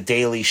saying the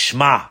daily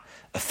Shema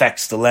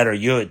affects the letter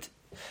Yud.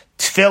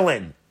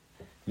 Tefillin,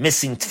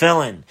 missing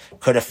tefillin,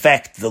 could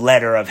affect the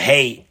letter of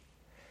Hey.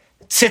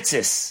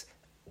 Tzitzis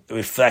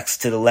reflects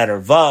to the letter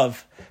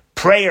Vav.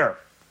 Prayer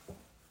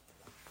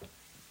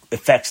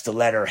affects the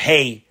letter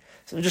Hey.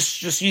 So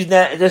just use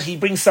that. He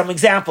brings some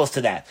examples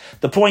to that.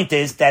 The point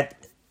is that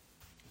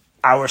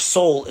our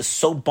soul is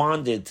so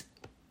bonded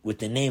with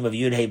the name of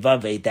Yud Hey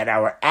Vav Hey that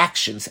our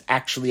actions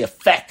actually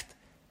affect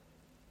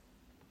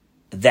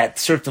that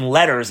certain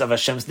letters of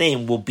Hashem's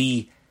name will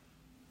be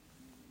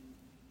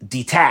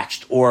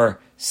detached or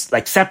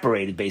like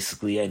separated,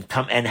 basically, and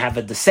come and have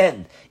a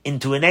descend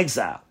into an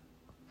exile,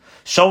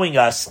 showing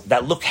us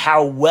that look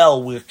how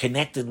well we're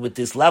connected with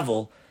this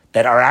level,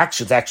 that our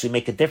actions actually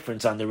make a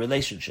difference on the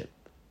relationship.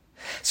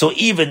 So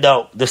even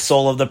though the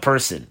soul of the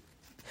person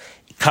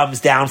comes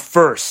down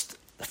first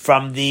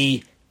from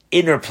the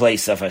inner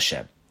place of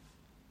Hashem,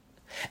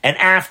 and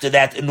after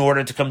that, in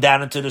order to come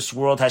down into this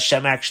world,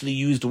 Hashem actually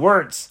used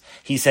words.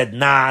 He said,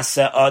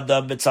 "Na'aseh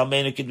adam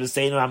b'tzalmeinu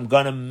k'dvaseinu," I'm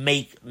going to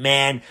make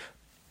man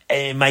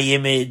in my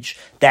image.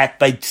 That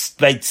by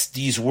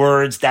these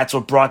words, that's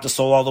what brought the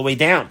soul all the way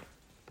down.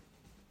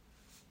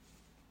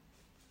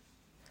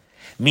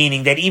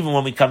 Meaning that even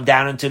when we come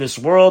down into this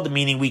world,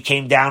 meaning we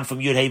came down from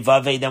Yud Hey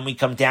Vav Hey, then we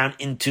come down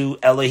into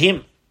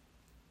Elohim.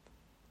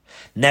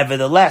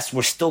 Nevertheless,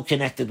 we're still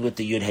connected with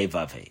the Yud Hey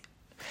Vav Hey.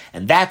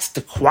 And that's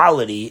the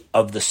quality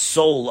of the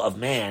soul of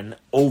man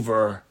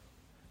over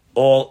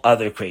all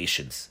other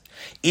creations.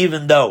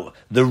 Even though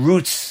the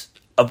roots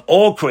of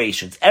all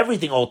creations,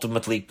 everything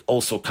ultimately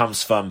also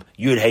comes from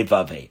Yud Hey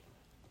Vav Hey.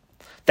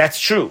 That's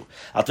true.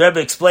 Alter Rebbe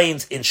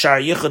explains in Shar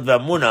Yichud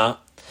V'Amunah,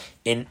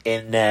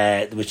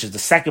 which is the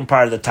second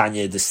part of the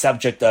Tanya, the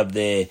subject of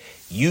the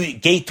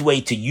gateway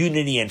to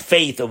unity and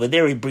faith. Over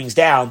there, he brings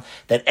down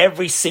that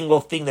every single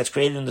thing that's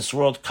created in this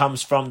world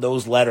comes from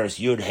those letters,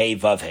 Yud Hey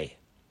Vav Hey.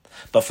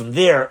 But from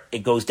there,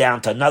 it goes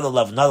down to another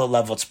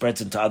level, it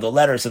spreads into other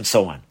letters, and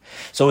so on.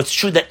 So it's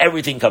true that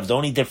everything comes. The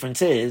only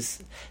difference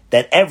is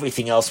that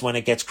everything else, when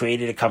it gets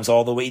created, it comes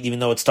all the way, even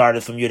though it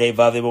started from Yud Hey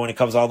Vav Hey, but when it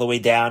comes all the way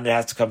down, it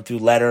has to come through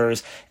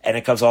letters, and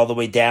it comes all the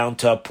way down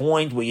to a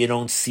point where you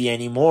don't see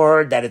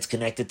anymore that it's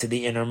connected to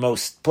the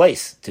innermost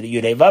place, to the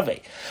Yud Hey Vav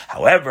Hey.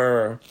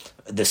 However,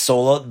 the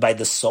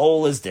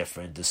soul is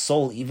different. The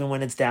soul, even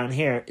when it's down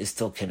here, is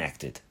still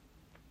connected.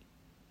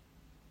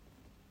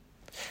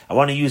 I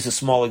want to use a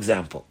small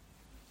example.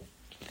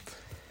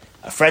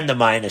 A friend of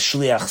mine, a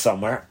shliach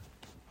somewhere,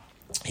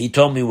 he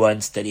told me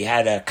once that he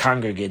had a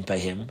congregant by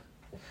him,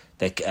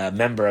 like a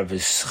member of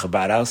his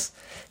Chabad house,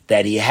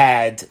 that he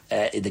had,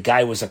 the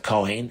guy was a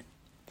Kohen,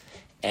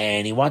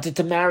 and he wanted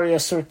to marry a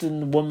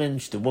certain woman.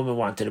 The woman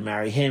wanted to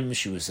marry him.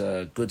 She was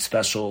a good,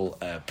 special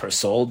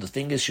soul. The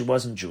thing is, she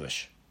wasn't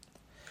Jewish.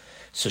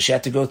 So she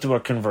had to go through a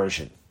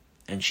conversion.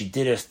 And she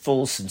did a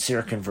full,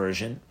 sincere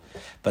conversion.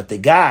 But the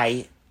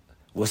guy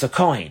was a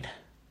Kohen.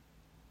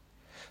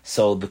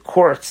 So the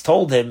courts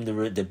told him,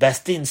 the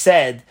Best Din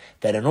said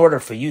that in order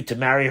for you to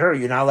marry her,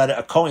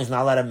 a Kohen is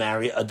not allowed to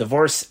marry a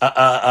divorce.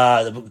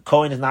 The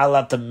Kohen is not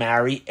allowed to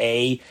marry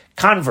a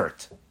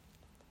convert.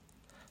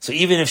 So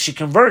even if she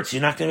converts,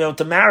 you're not going to be able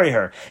to marry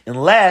her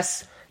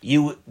unless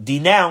you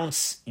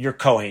denounce your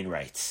Kohen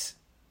rights.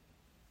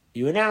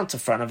 You announce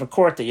in front of a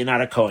court that you're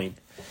not a Kohen.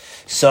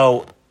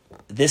 So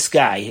this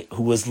guy,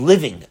 who was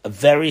living a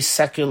very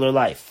secular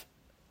life,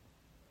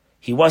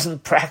 he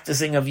wasn't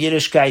practicing of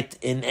Yiddishkeit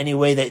in any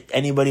way that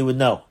anybody would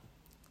know.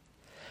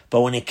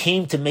 But when it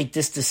came to make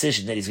this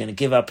decision that he's going to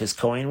give up his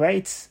Kohen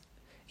rights,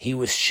 he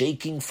was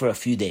shaking for a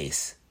few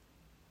days.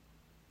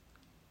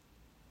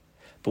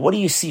 But what do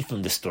you see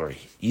from the story?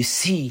 You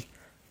see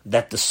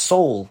that the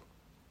soul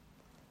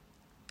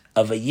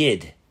of a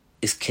Yid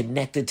is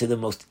connected to the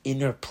most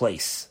inner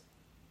place.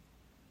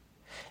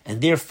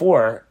 And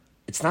therefore,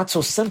 it's not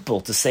so simple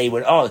to say,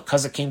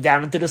 because it came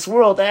down into this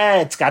world,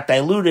 it's got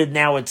diluted,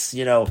 now it's,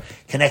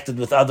 connected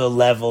with other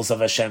levels of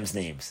Hashem's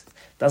names.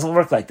 It doesn't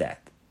work like that.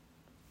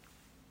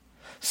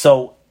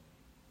 So,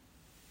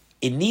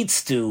 it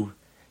needs to,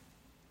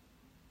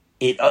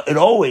 it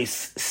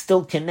always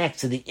still connects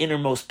to the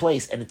innermost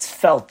place, and it's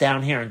felt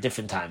down here in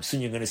different times.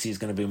 Soon you're going to see there's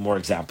going to be more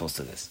examples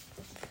to this.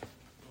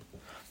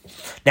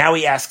 Now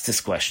he asks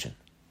this question.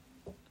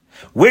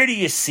 Where do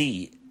you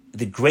see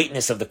the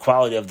greatness of the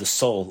quality of the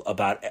soul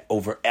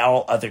over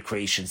all other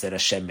creations that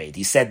Hashem made?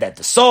 He said that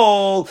the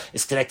soul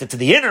is connected to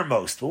the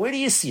innermost. But where do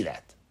you see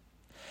that?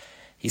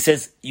 He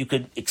says you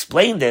could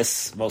explain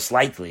this, most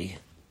likely,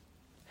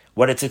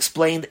 what it's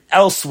explained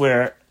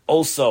elsewhere,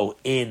 also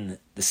in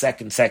the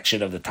second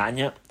section of the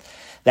Tanya,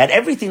 that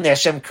everything that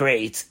Hashem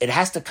creates, it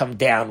has to come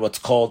down what's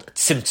called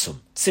tzimtzum.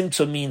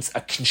 Tzimtzum means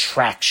a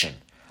contraction,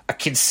 a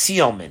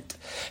concealment.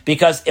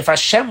 Because if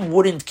Hashem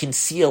wouldn't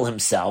conceal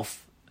himself,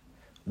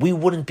 we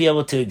wouldn't be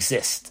able to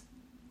exist.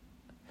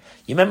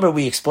 You remember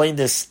we explained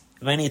this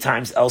many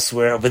times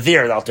elsewhere. Over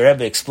there, the Alter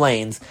Rebbe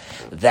explains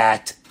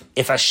that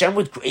if Hashem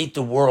would create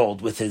the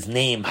world with his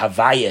name,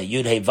 Havaya,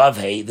 Yud-He,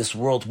 Vav-He, this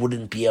world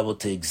wouldn't be able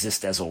to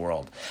exist as a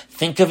world.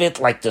 Think of it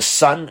like the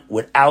sun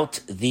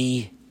without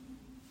the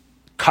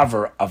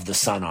cover of the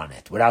sun on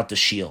it, without the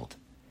shield.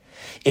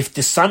 If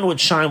the sun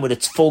would shine with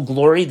its full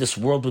glory, this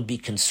world would be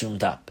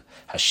consumed up.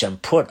 Hashem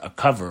put a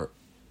cover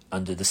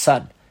under the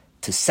sun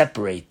to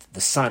separate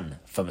the sun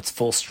from its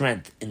full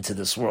strength into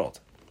this world.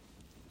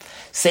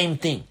 Same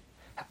thing.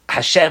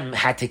 Hashem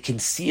had to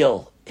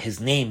conceal his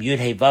name,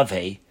 Yud-He,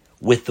 Vav-He,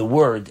 with the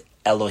word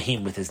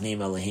Elohim, with his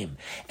name Elohim.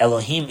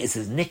 Elohim is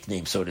his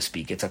nickname, so to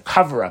speak. It's a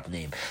cover-up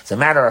name. As a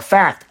matter of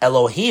fact,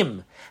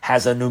 Elohim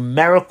has a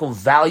numerical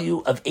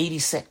value of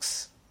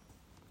 86.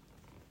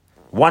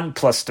 1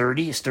 plus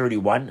 30 is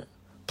 31,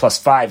 plus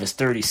 5 is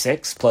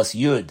 36, plus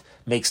Yud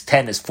makes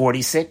 10 is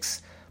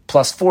 46,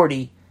 plus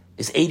 40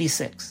 is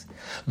 86.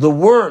 The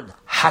word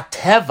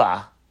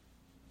hateva,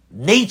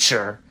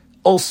 nature,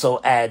 also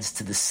adds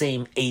to the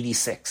same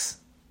 86.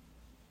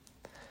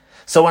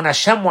 So when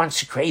Hashem wants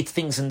to create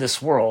things in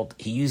this world,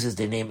 he uses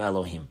the name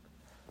Elohim.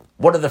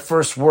 What are the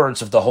first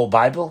words of the whole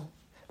Bible?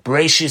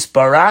 Bereshis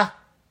bara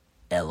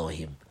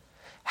Elohim.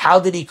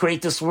 How did he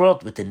create this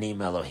world? With the name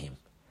Elohim.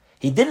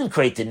 He didn't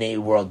create the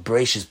name world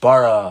Bereshis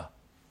bara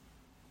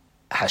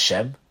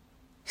Hashem.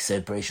 He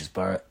said Bereshis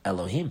bara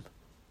Elohim.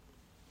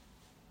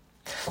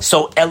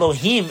 So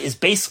Elohim is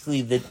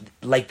basically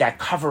like that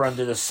cover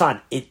under the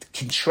sun. It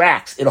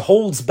contracts, it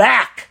holds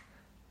back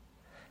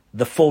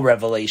the full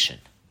revelation.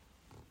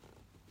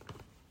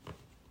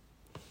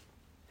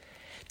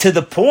 To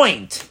the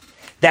point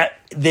that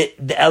the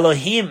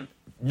Elohim,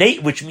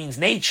 which means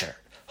nature,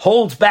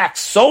 holds back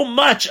so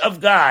much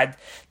of God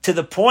to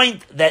the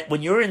point that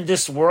when you're in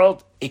this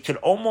world, it could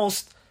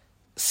almost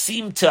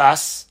seem to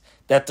us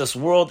that this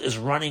world is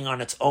running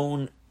on its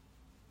own.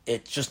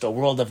 It's just a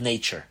world of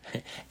nature.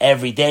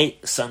 Every day,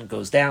 sun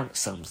goes down,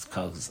 sun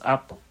goes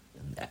up,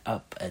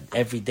 and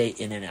every day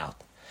in and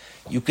out.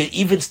 You could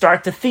even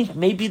start to think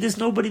maybe there's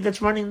nobody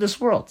that's running this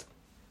world.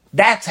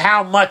 That's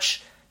how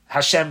much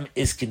Hashem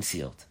is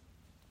concealed.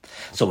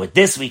 So with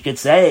this, we could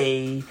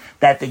say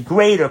that the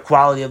greater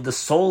quality of the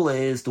soul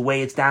is the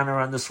way it's down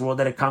around this world,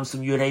 that it comes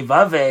from Yud-He,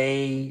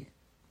 Vav-He.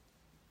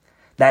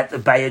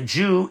 That by a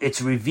Jew,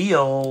 it's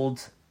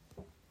revealed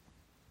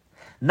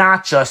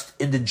not just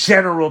in the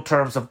general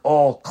terms of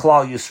all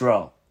Klal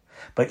Yisrael,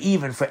 but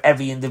even for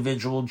every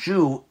individual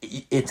Jew,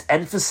 it's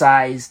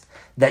emphasized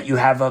that you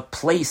have a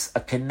place, a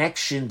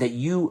connection, that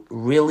you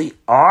really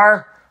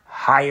are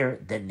higher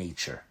than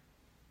nature.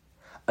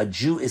 A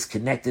Jew is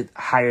connected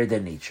higher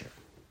than nature.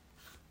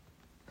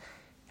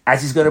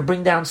 As he's going to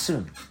bring down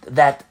soon,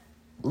 that,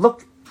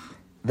 look,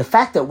 the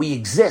fact that we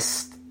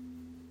exist,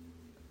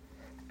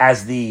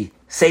 as the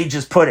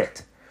sages put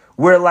it,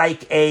 we're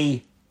like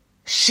a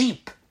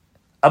sheep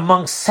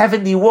among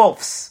 70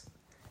 wolves,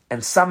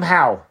 and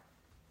somehow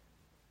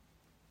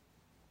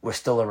we're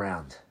still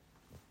around.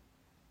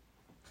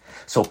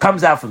 So it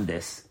comes out from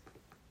this,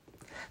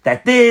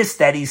 that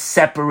he's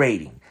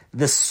separating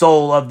the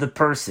soul of the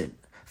person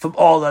from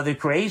all other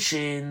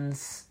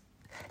creations.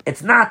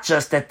 It's not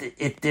just that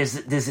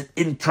there's an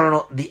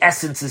internal, the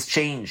essence is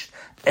changed.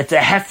 It's a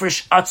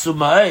hefresh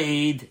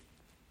atzumah.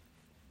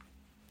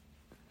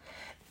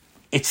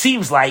 It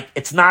seems like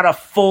it's not a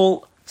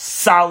full,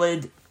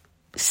 solid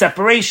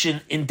separation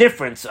in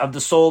difference of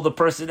the soul of the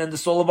person and the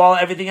soul of all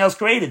everything else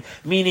created,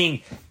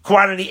 meaning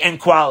quantity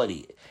and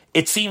quality.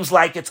 It seems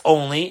like it's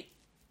only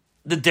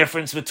the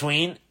difference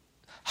between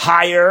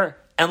higher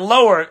and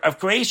lower of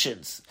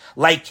creations,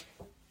 like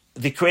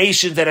the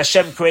creations that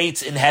Hashem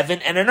creates in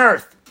heaven and in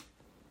earth.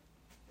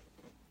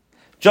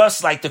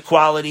 Just like the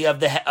quality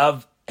of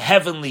of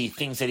heavenly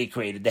things that he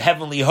created, the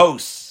heavenly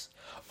hosts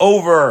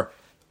over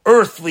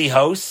earthly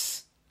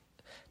hosts,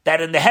 that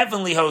in the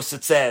heavenly hosts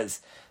it says,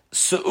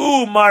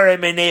 Su'u mare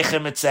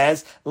menechem, it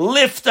says,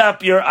 lift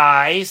up your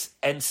eyes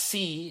and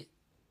see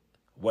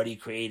what he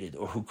created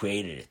or who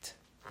created it.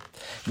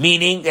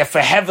 Meaning that for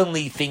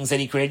heavenly things that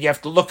he created, you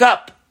have to look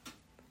up.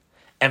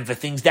 And for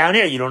things down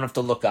here, you don't have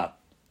to look up.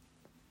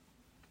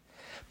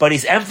 But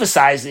he's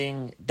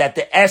emphasizing that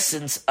the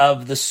essence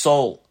of the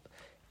soul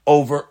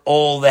over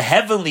all the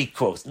heavenly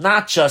quotes,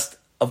 not just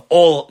of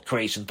all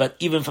creations, but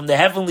even from the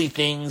heavenly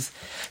things,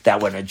 that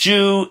when a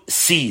Jew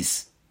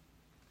sees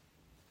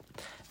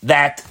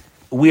that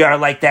we are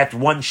like that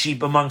one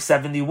sheep among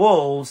 70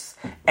 wolves,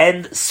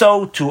 and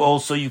so too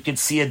also you can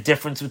see a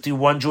difference between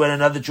one Jew and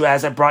another Jew,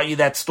 as I brought you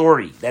that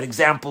story, that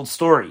example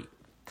story,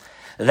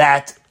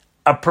 that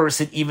a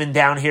person, even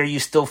down here, you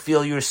still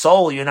feel your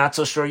soul, you're not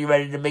so sure you're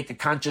ready to make a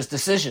conscious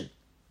decision.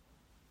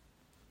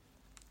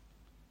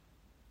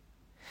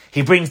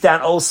 He brings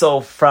down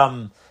also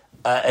from,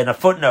 in a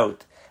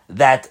footnote,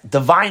 that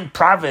divine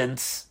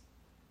providence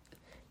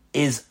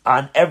is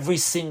on every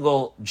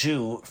single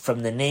Jew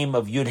from the name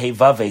of Yud Hey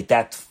Vav Hey.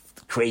 That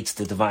creates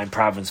the divine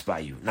providence by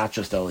you, not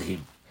just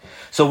Elohim.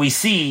 So we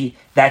see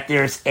that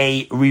there's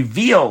a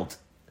revealed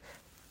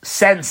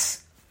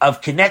sense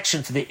of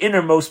connection to the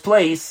innermost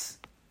place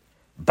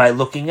by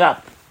looking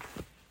up.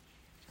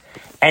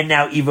 And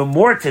now even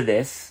more to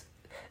this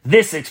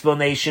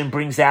explanation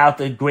brings out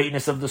the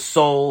greatness of the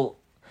soul,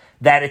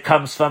 that it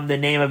comes from the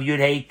name of Yud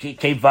Hey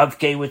Kei Vav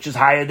Kei, which is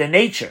higher than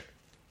nature.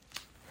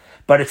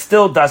 But it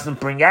still doesn't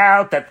bring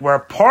out that we're a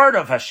part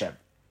of Hashem.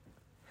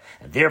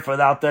 And therefore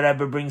the Alter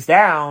Rebbe brings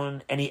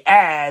down, and he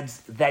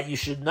adds that you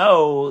should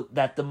know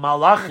that the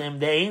Malachim,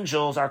 the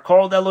angels, are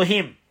called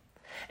Elohim.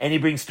 And he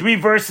brings 3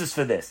 verses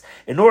for this,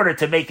 in order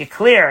to make it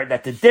clear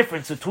that the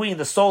difference between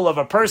the soul of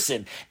a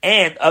person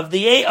and of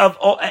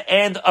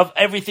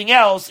everything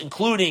else,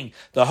 including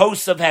the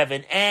hosts of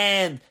heaven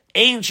and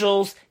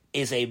angels,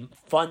 is a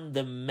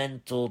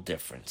fundamental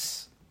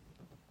difference.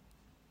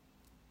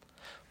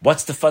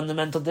 What's the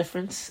fundamental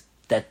difference?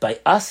 That by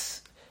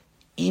us,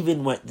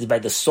 by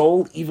the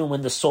soul, even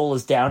when the soul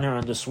is down here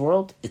on this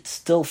world, it's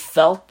still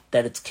felt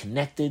that it's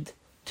connected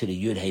to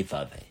the Yud Hey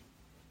Vav Hey.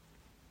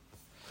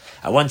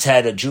 I once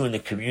had a Jew in the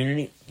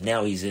community.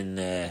 Now he's in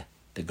the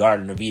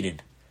Garden of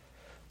Eden.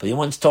 But he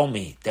once told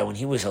me that when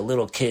he was a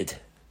little kid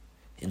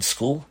in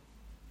school,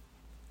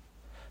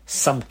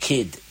 some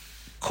kid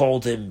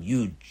called him,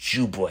 "You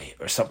Jew boy,"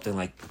 or something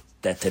like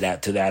that to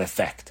that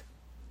effect.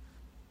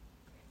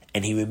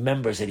 And he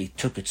remembers that he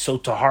took it so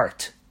to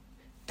heart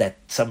that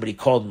somebody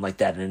called him like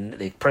that, and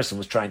the person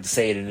was trying to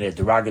say it in a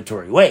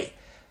derogatory way.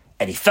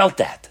 And he felt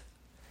that.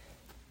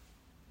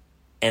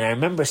 And I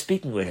remember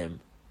speaking with him.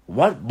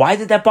 Why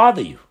did that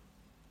bother you?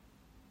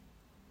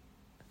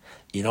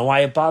 You know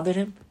why it bothered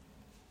him?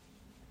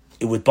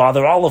 It would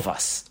bother all of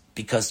us,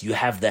 because you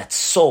have that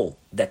soul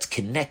that's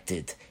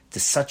connected to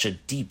such a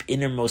deep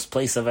innermost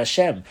place of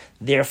Hashem.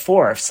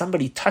 Therefore, if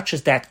somebody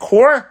touches that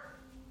core,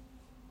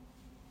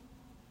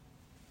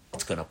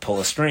 it's going to pull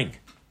a string.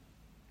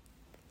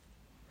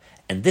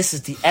 And this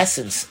is the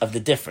essence of the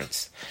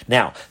difference.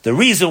 Now, the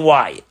reason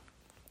why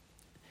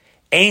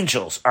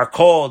angels are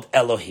called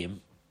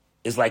Elohim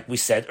is, like we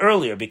said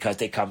earlier, because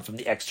they come from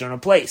the external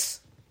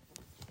place.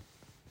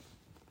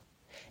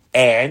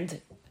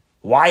 And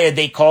why are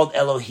they called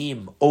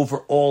Elohim over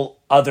all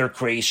other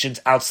creations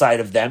outside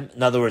of them?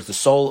 In other words, the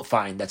soul,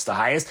 fine, that's the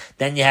highest.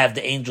 Then you have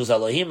the angels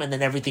Elohim, and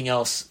then everything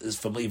else is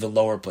from even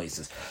lower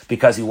places.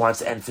 Because he wants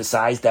to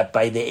emphasize that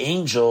by the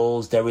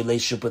angels, their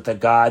relationship with the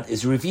God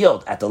is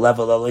revealed at the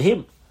level of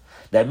Elohim.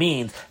 That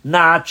means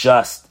not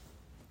just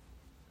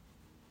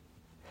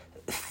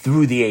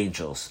through the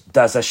angels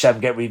does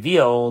Hashem get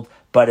revealed,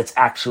 but it's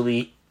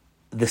actually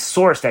the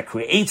source that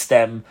creates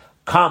them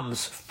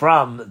comes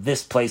from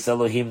this place,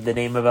 Elohim, the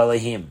name of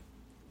Elohim.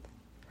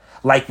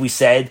 Like we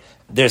said,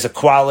 there's a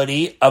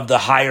quality of the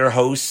higher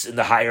hosts in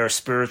the higher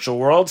spiritual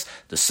worlds,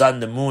 the sun,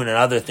 the moon, and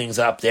other things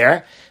up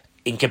there,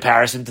 in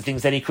comparison to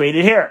things that he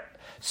created here.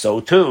 So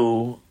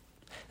too,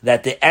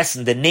 that the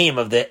essence, the name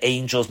of the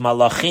angels,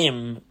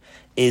 Malachim,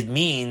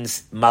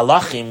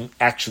 Malachim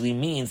actually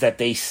means that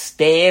they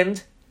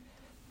stand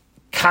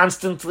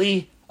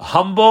constantly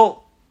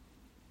humble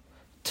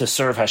to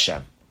serve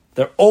Hashem.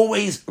 They're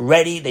always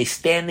ready. They're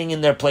standing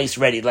in their place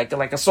ready, like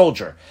a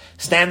soldier,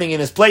 standing in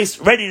his place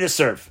ready to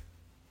serve.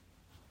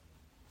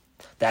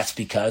 That's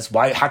because,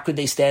 how could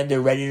they stand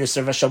there ready to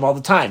serve Hashem all the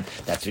time?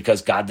 That's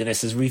because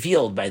godliness is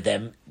revealed by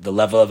them, the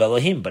level of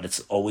Elohim, but it's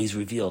always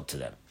revealed to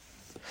them.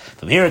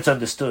 From here it's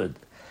understood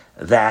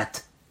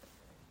that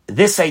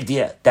this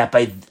idea that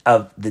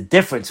of the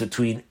difference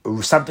between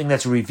something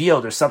that's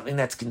revealed or something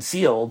that's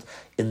concealed,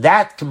 in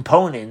that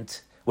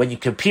component, when you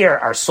compare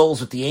our souls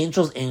with the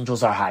angels,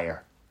 angels are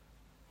higher.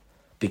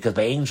 Because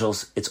by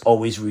angels, it's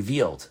always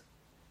revealed.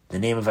 The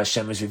name of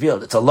Hashem is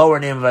revealed. It's a lower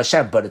name of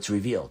Hashem, but it's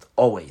revealed,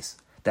 always.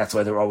 That's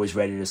why they're always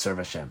ready to serve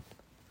Hashem.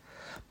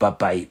 But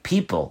by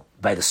people,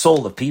 by the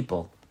soul of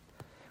people,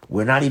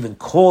 we're not even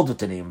called with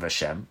the name of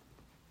Hashem.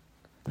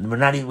 We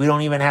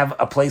don't even have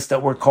a place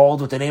that we're called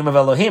with the name of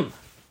Elohim.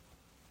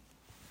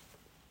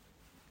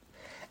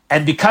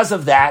 And because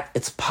of that,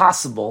 it's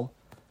possible,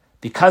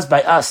 because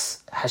by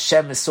us,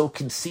 Hashem is so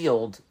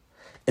concealed,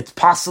 it's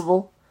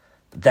possible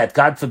that,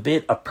 God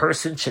forbid, a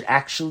person should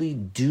actually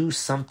do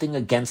something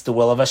against the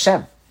will of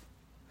Hashem.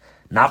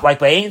 Not like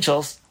by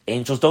angels.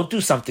 Angels don't do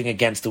something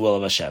against the will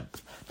of Hashem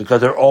because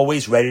they're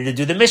always ready to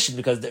do the mission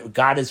because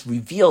God is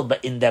revealed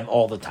but in them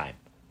all the time.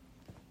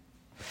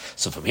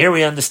 So from here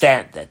we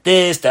understand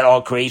that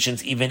all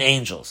creations, even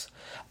angels,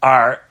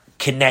 are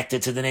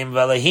connected to the name of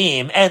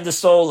Elohim, and the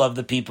soul of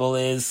the people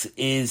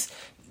is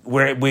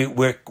where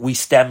we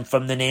stem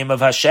from the name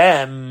of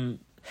Hashem.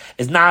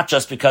 Is not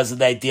just because of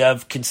the idea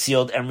of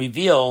concealed and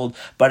revealed,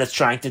 but it's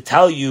trying to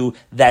tell you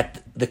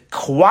that the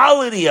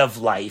quality of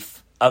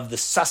life, of the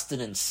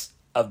sustenance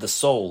of the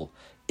soul,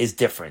 is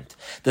different.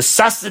 The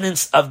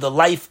sustenance of the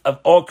life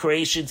of all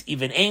creations,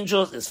 even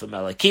angels, is from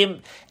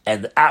Elohim,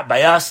 and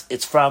by us,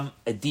 it's from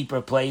a deeper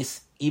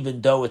place,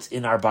 even though it's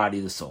in our body,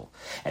 the soul.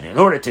 And in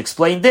order to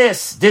explain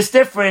this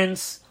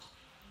difference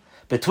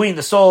between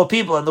the soul of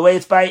people and the way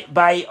it's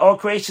by all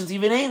creations,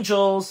 even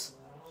angels,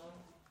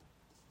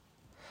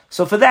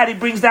 so for that, he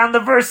brings down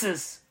the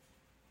verses.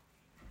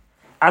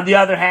 On the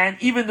other hand,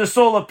 even the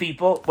soul of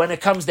people, when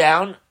it comes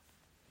down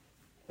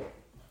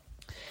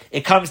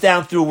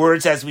through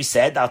words, as we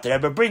said. Alter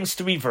Rebbe brings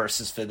 3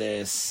 verses for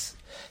this,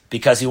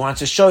 because he wants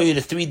to show you the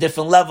 3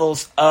 different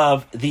levels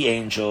of the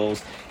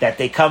angels, that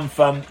they come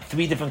from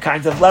 3 different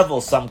kinds of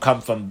levels. Some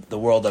come from the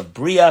world of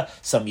Bria,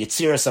 some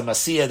Yetzirah, some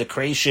Asiyah, the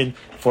creation,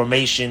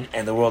 formation,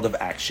 and the world of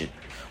action,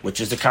 which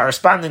is the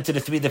corresponding to the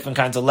 3 different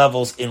kinds of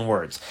levels in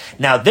words.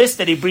 Now, this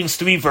that he brings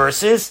 3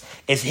 verses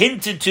is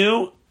hinted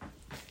to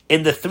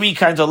in the 3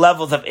 kinds of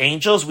levels of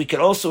angels. We could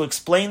also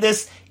explain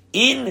this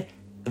in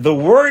the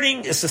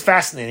wording. This is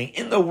fascinating.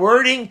 In the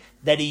wording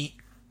that he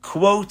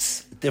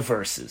quotes the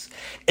verses.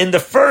 In the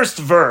first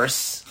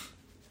verse,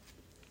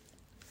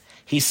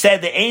 he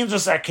said the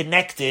angels are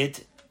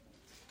connected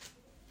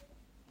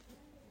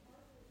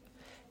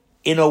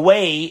in a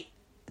way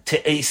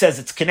he says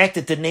it's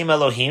connected to the name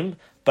Elohim,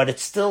 but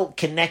it's still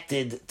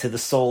connected to the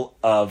soul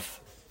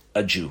of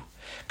a Jew.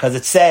 Because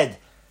it said,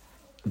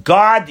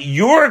 God,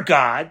 your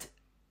God,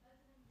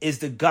 is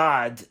the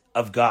God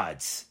of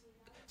gods.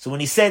 So when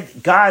he said,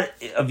 God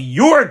of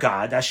your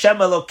God, Hashem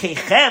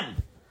Elokeichem,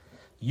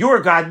 your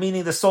God,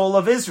 meaning the soul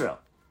of Israel,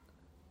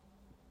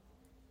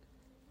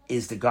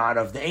 is the God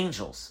of the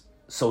angels.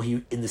 So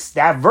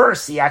that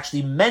verse, he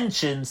actually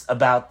mentions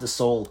about the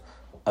soul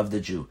of the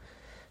Jew.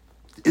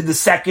 In the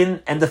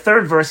second and the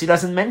third verse, he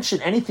doesn't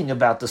mention anything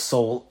about the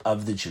soul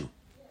of the Jew.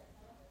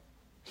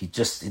 He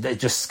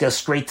just goes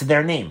straight to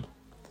their name.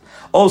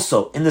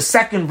 Also, in the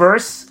second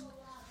verse,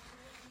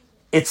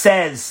 it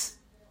says,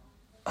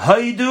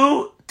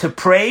 Haidu, to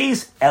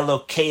praise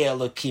Elokei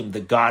Elokim,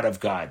 the God of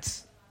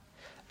gods.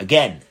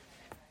 Again,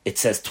 it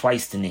says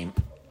twice the name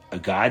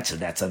of God, so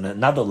that's on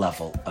another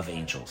level of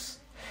angels.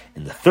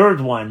 In the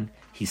third one,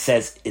 he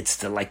says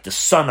it's like the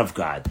Son of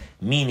God,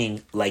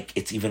 meaning like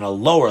it's even a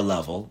lower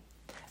level,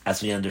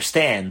 as we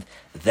understand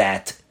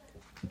that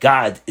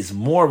God is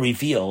more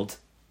revealed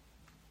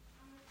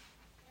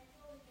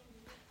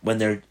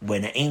when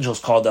an angel is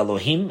called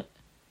Elohim.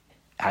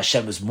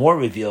 Hashem is more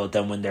revealed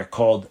than when they're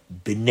called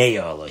Bnei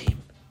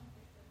Elohim,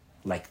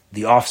 like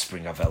the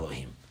offspring of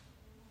Elohim.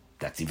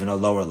 That's even a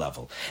lower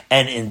level.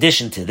 And in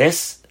addition to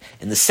this,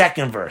 in the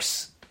second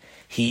verse,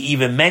 he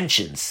even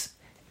mentions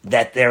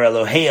that they're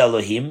Elohei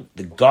Elohim,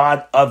 the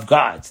God of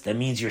gods. That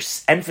means you're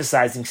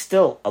emphasizing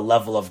still a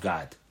level of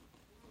God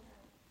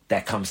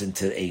that comes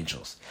into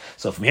angels.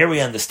 So from here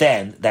we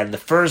understand that in the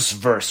first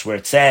verse where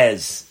it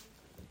says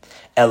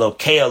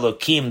Elokei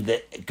Elokim,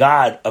 the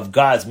God of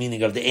gods,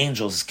 meaning of the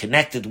angels, is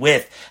connected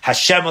with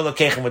Hashem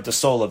Elokeichem, with the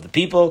soul of the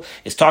people,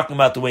 is talking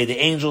about the way the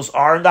angels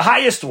are in the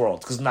highest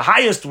world. Because in the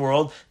highest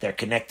world, they're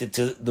connected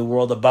to the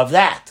world above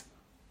that.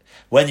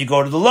 When you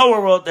go to the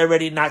lower world, they're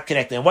already not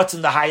connected. And what's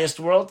in the highest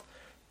world?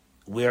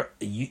 Where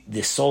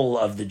the soul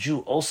of the Jew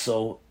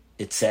also,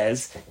 it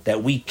says,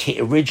 that we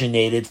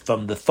originated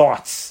from the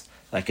thoughts.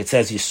 Like it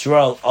says,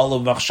 Yisrael,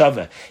 Olav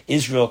Machshava.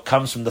 Israel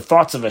comes from the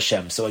thoughts of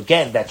Hashem. So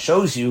again, that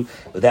shows you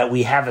that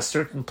we have a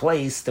certain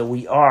place that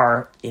we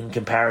are in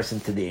comparison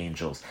to the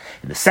angels.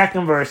 In the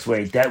second verse, where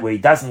he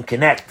doesn't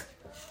connect,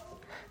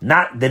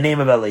 not the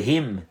name of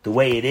Elohim, the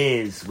way it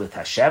is with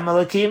Hashem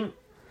Elohim,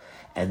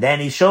 and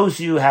then he shows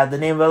you how the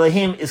name of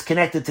Elohim is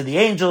connected to the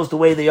angels, the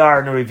way they are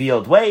in a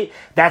revealed way.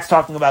 That's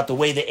talking about the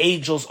way the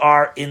angels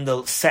are in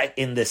the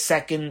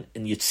second,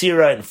 in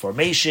Yetzirah, in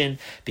formation,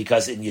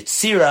 because in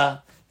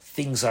Yetzirah,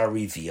 things are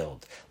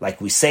revealed.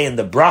 Like we say in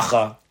the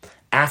bracha,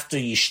 after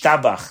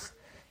Yishtabach,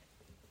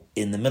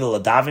 in the middle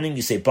of davening,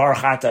 you say,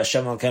 Baruch Ata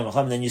Hashem Elokeinu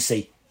Melech, then you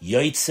say,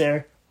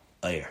 Yoitzer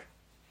Eir.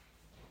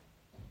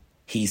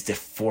 He's the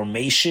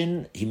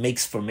formation, he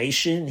makes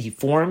formation, he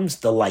forms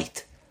the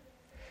light.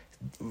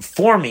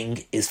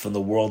 Forming is from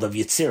the world of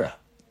Yetzirah.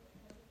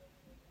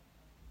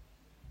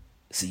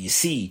 So you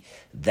see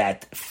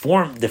that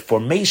the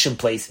formation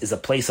place is a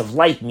place of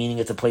light, meaning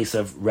it's a place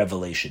of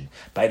revelation.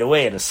 By the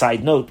way, on a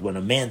side note, when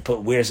a man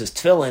wears his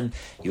tefillin,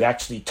 you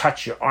actually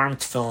touch your arm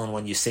tefillin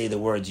when you say the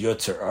words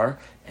Yotzer Ar,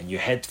 and your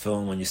head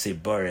tefillin when you say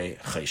Borei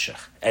Cheshach.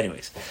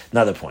 Anyways,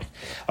 another point.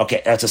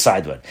 Okay, that's a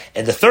side one.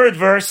 In the third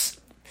verse,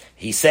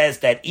 he says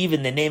that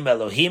even the name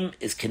Elohim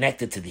is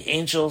connected to the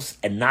angels,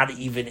 and not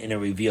even in a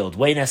revealed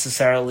way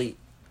necessarily.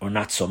 or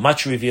not so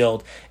much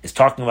revealed, is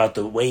talking about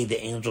the way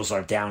the angels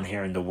are down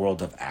here in the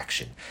world of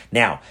action.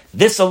 Now,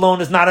 this alone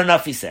is not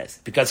enough, he says,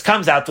 because it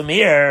comes out from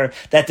here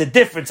that the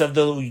difference of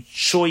the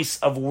choice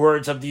of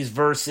words of these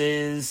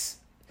verses,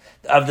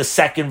 of the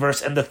second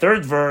verse and the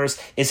third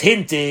verse, is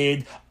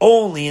hinted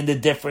only in the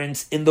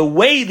difference in the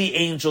way the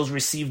angels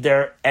receive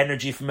their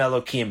energy from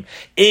Elokim.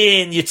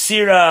 In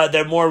Yetzirah,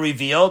 they're more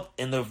revealed.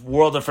 In the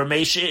world of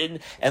formation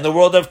and the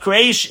world of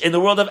creation, in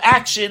the world of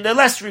action, they're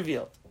less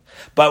revealed.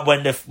 But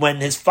when the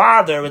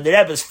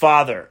Rebbe's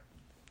father,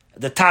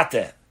 the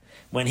Tate,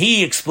 when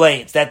he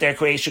explains that their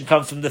creation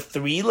comes from the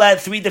three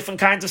different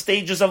kinds of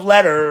stages of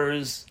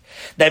letters,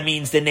 that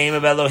means the name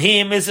of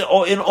Elohim is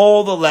in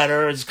all the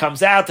letters. It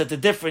comes out that the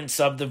difference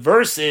of the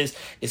verses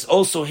is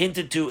also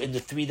hinted to in the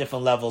three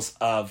different levels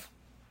of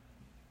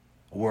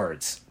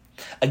words.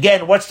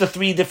 Again, what's the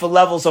three different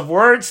levels of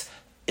words?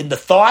 In the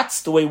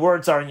thoughts, the way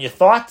words are in your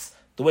thoughts,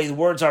 the way the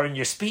words are in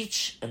your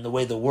speech, and the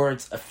way the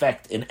words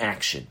affect in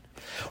action.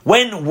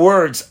 When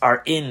words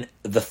are in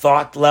the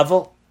thought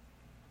level,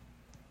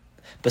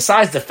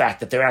 besides the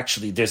fact that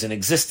there's an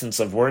existence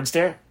of words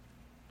there,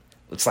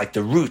 it's like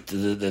the root,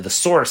 the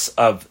source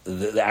of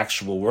the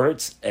actual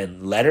words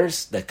and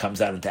letters that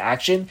comes out into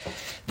action,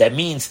 that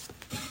means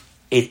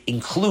it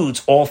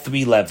includes all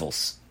three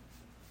levels.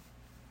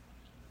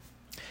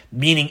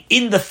 Meaning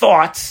in the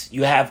thoughts,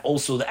 you have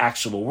also the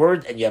actual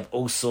word, and you have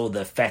also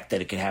the effect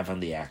that it can have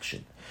on the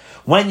action.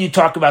 When you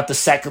talk about the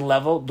second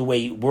level, the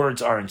way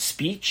words are in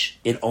speech,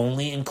 it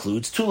only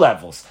includes two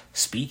levels,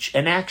 speech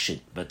and action.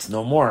 But it's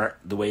no more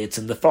the way it's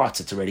in the thoughts,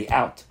 it's already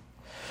out.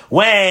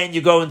 When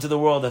you go into the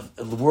world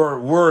of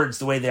words,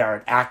 the way they are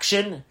in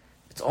action,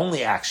 it's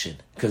only action,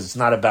 because it's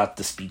not about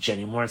the speech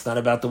anymore, it's not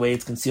about the way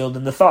it's concealed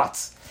in the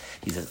thoughts.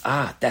 He says,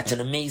 that's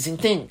an amazing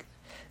thing.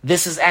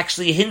 This is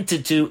actually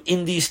hinted to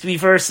in these three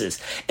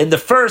verses. In the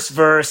first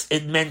verse,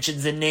 it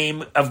mentions the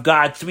name of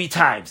God 3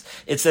 times.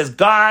 It says,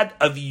 God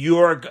of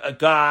your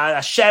God,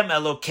 Hashem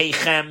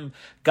Elokeichem,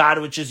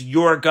 God which is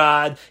your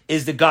God,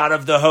 is the God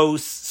of the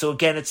hosts. So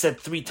again, it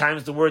said 3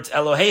 times the words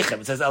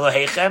Eloheichem. It says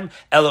Eloheichem,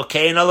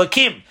 Elokei, and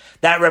Elokim.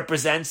 That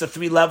represents the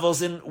 3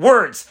 levels in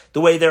words,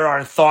 the way there are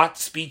in thought,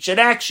 speech,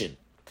 and action.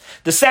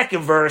 The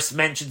second verse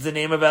mentions the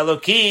name of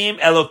Elokim,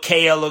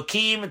 Elokei,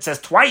 Elokim. It says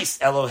twice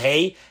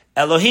Elohei,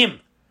 Elohim.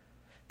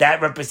 That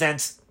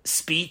represents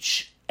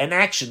speech and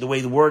action, the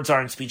way the words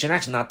are in speech and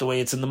action, not the way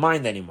it's in the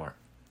mind anymore.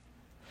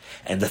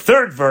 And the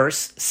third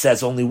verse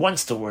says only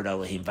once the word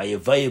Elohim,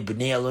 Vayavayu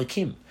b'nei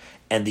Elohim,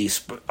 and the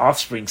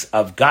offsprings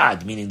of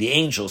God, meaning the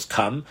angels,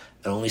 come.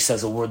 It only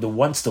says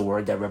once the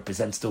word that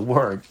represents the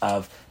word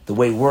of the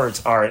way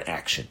words are in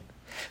action.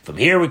 From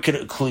here we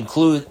could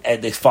conclude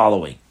the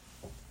following,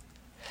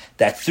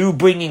 that through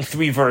bringing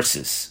 3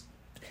 verses,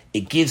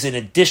 it gives an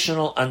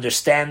additional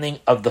understanding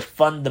of the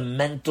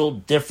fundamental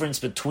difference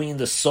between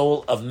the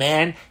soul of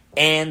man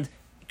and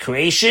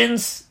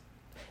creations,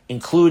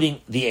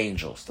 including the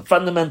angels. The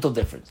fundamental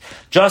difference.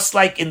 Just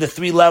like in the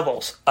 3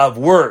 levels of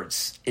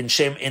words in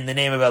the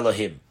name of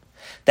Elohim,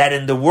 that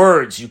in the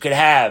words you could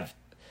have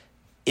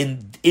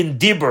in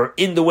dibur,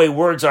 in the way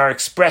words are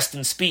expressed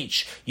in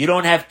speech, you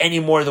don't have any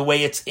more the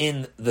way it's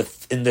in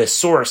the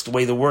source, the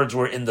way the words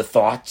were in the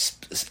thought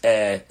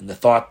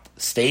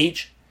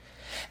stage.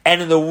 And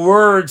in the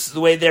words, the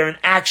way they're in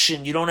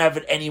action, you don't have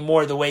it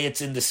anymore the way it's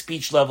in the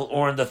speech level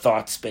or in the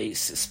thought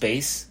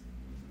space.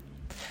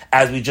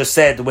 As we just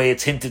said, the way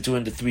it's hinted to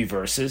in the 3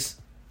 verses.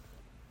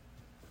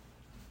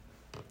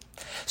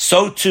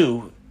 So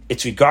too,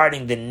 it's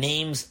regarding the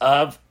names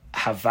of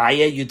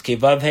Havaya, Yud-Kei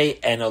Vav-Hei,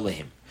 and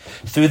Elohim.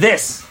 Through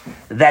this,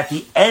 that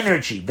the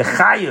energy, the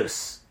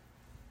chayus,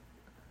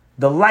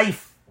 the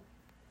life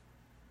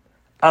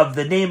of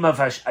the name of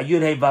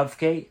Yud-Hei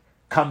Vav-Hei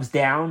comes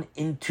down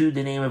into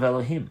the name of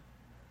Elohim,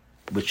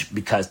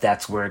 because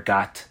that's where it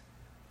got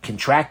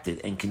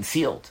contracted and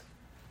concealed.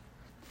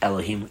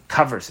 Elohim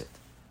covers it.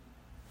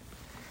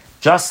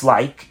 Just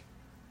like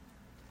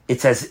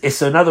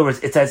so in other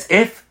words, it's as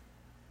if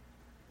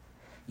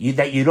you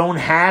don't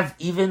have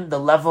even the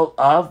level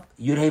of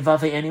Yud-Hei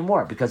Vav-Hei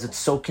anymore, because it's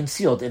so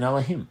concealed in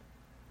Elohim.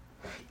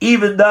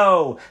 Even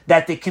though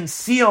that the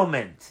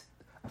concealment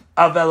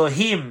of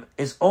Elohim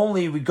is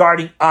only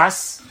regarding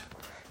us.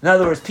 In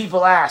other words,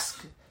 people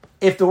ask,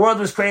 if the world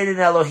was created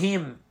in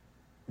Elohim,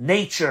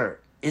 nature,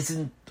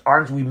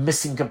 aren't we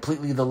missing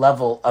completely the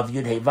level of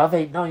Yud-Hei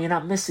Vav-Hei? No, you're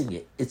not missing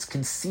it. It's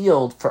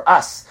concealed for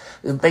us.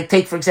 Like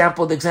take, for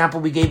example, the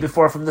example we gave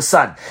before from the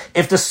sun.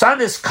 If the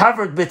sun is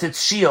covered with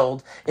its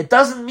shield, it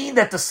doesn't mean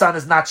that the sun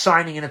is not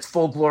shining in its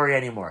full glory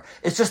anymore.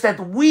 It's just that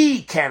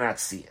we cannot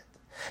see it.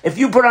 If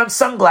you put on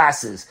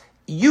sunglasses,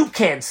 you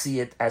can't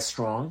see it as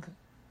strong,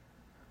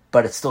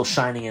 but it's still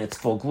shining in its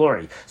full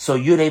glory. So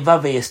Yud-Hei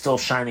Vav-Hei is still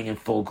shining in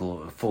full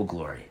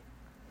glory.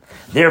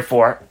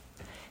 Therefore,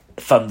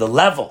 from the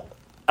level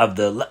of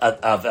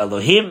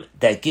Elohim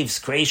that gives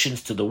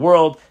creations to the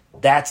world,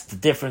 that's the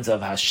difference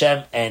of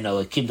Hashem and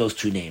Elohim, those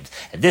 2 names.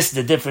 And this is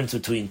the difference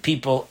between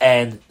people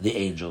and the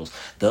angels.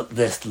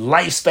 This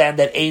lifespan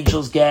that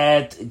angels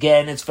get,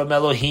 again, it's from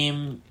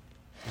Elohim.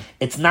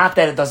 It's not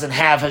that it doesn't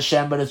have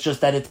Hashem, but it's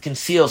just that it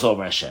conceals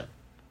over Hashem.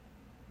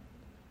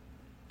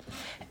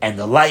 And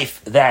the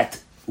life that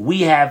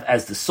we have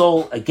as the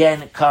soul,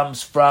 again,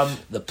 comes from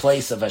the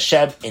place of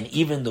Hashem, and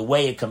even the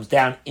way it comes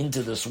down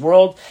into this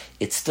world,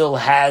 it still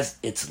has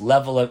its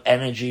level of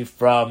energy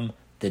from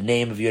the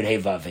name of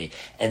Yud-Heh-Vav-Heh.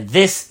 And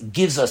this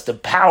gives us the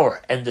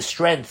power and the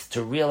strength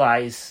to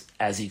realize,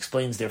 as he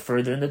explains there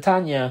further in the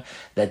Tanya,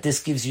 that this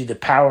gives you the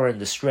power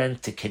and the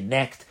strength to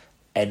connect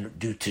and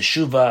do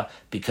teshuvah,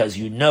 because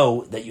you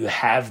know that you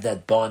have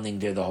that bonding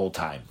there the whole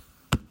time.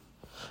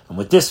 And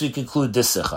with this, we conclude this sikha.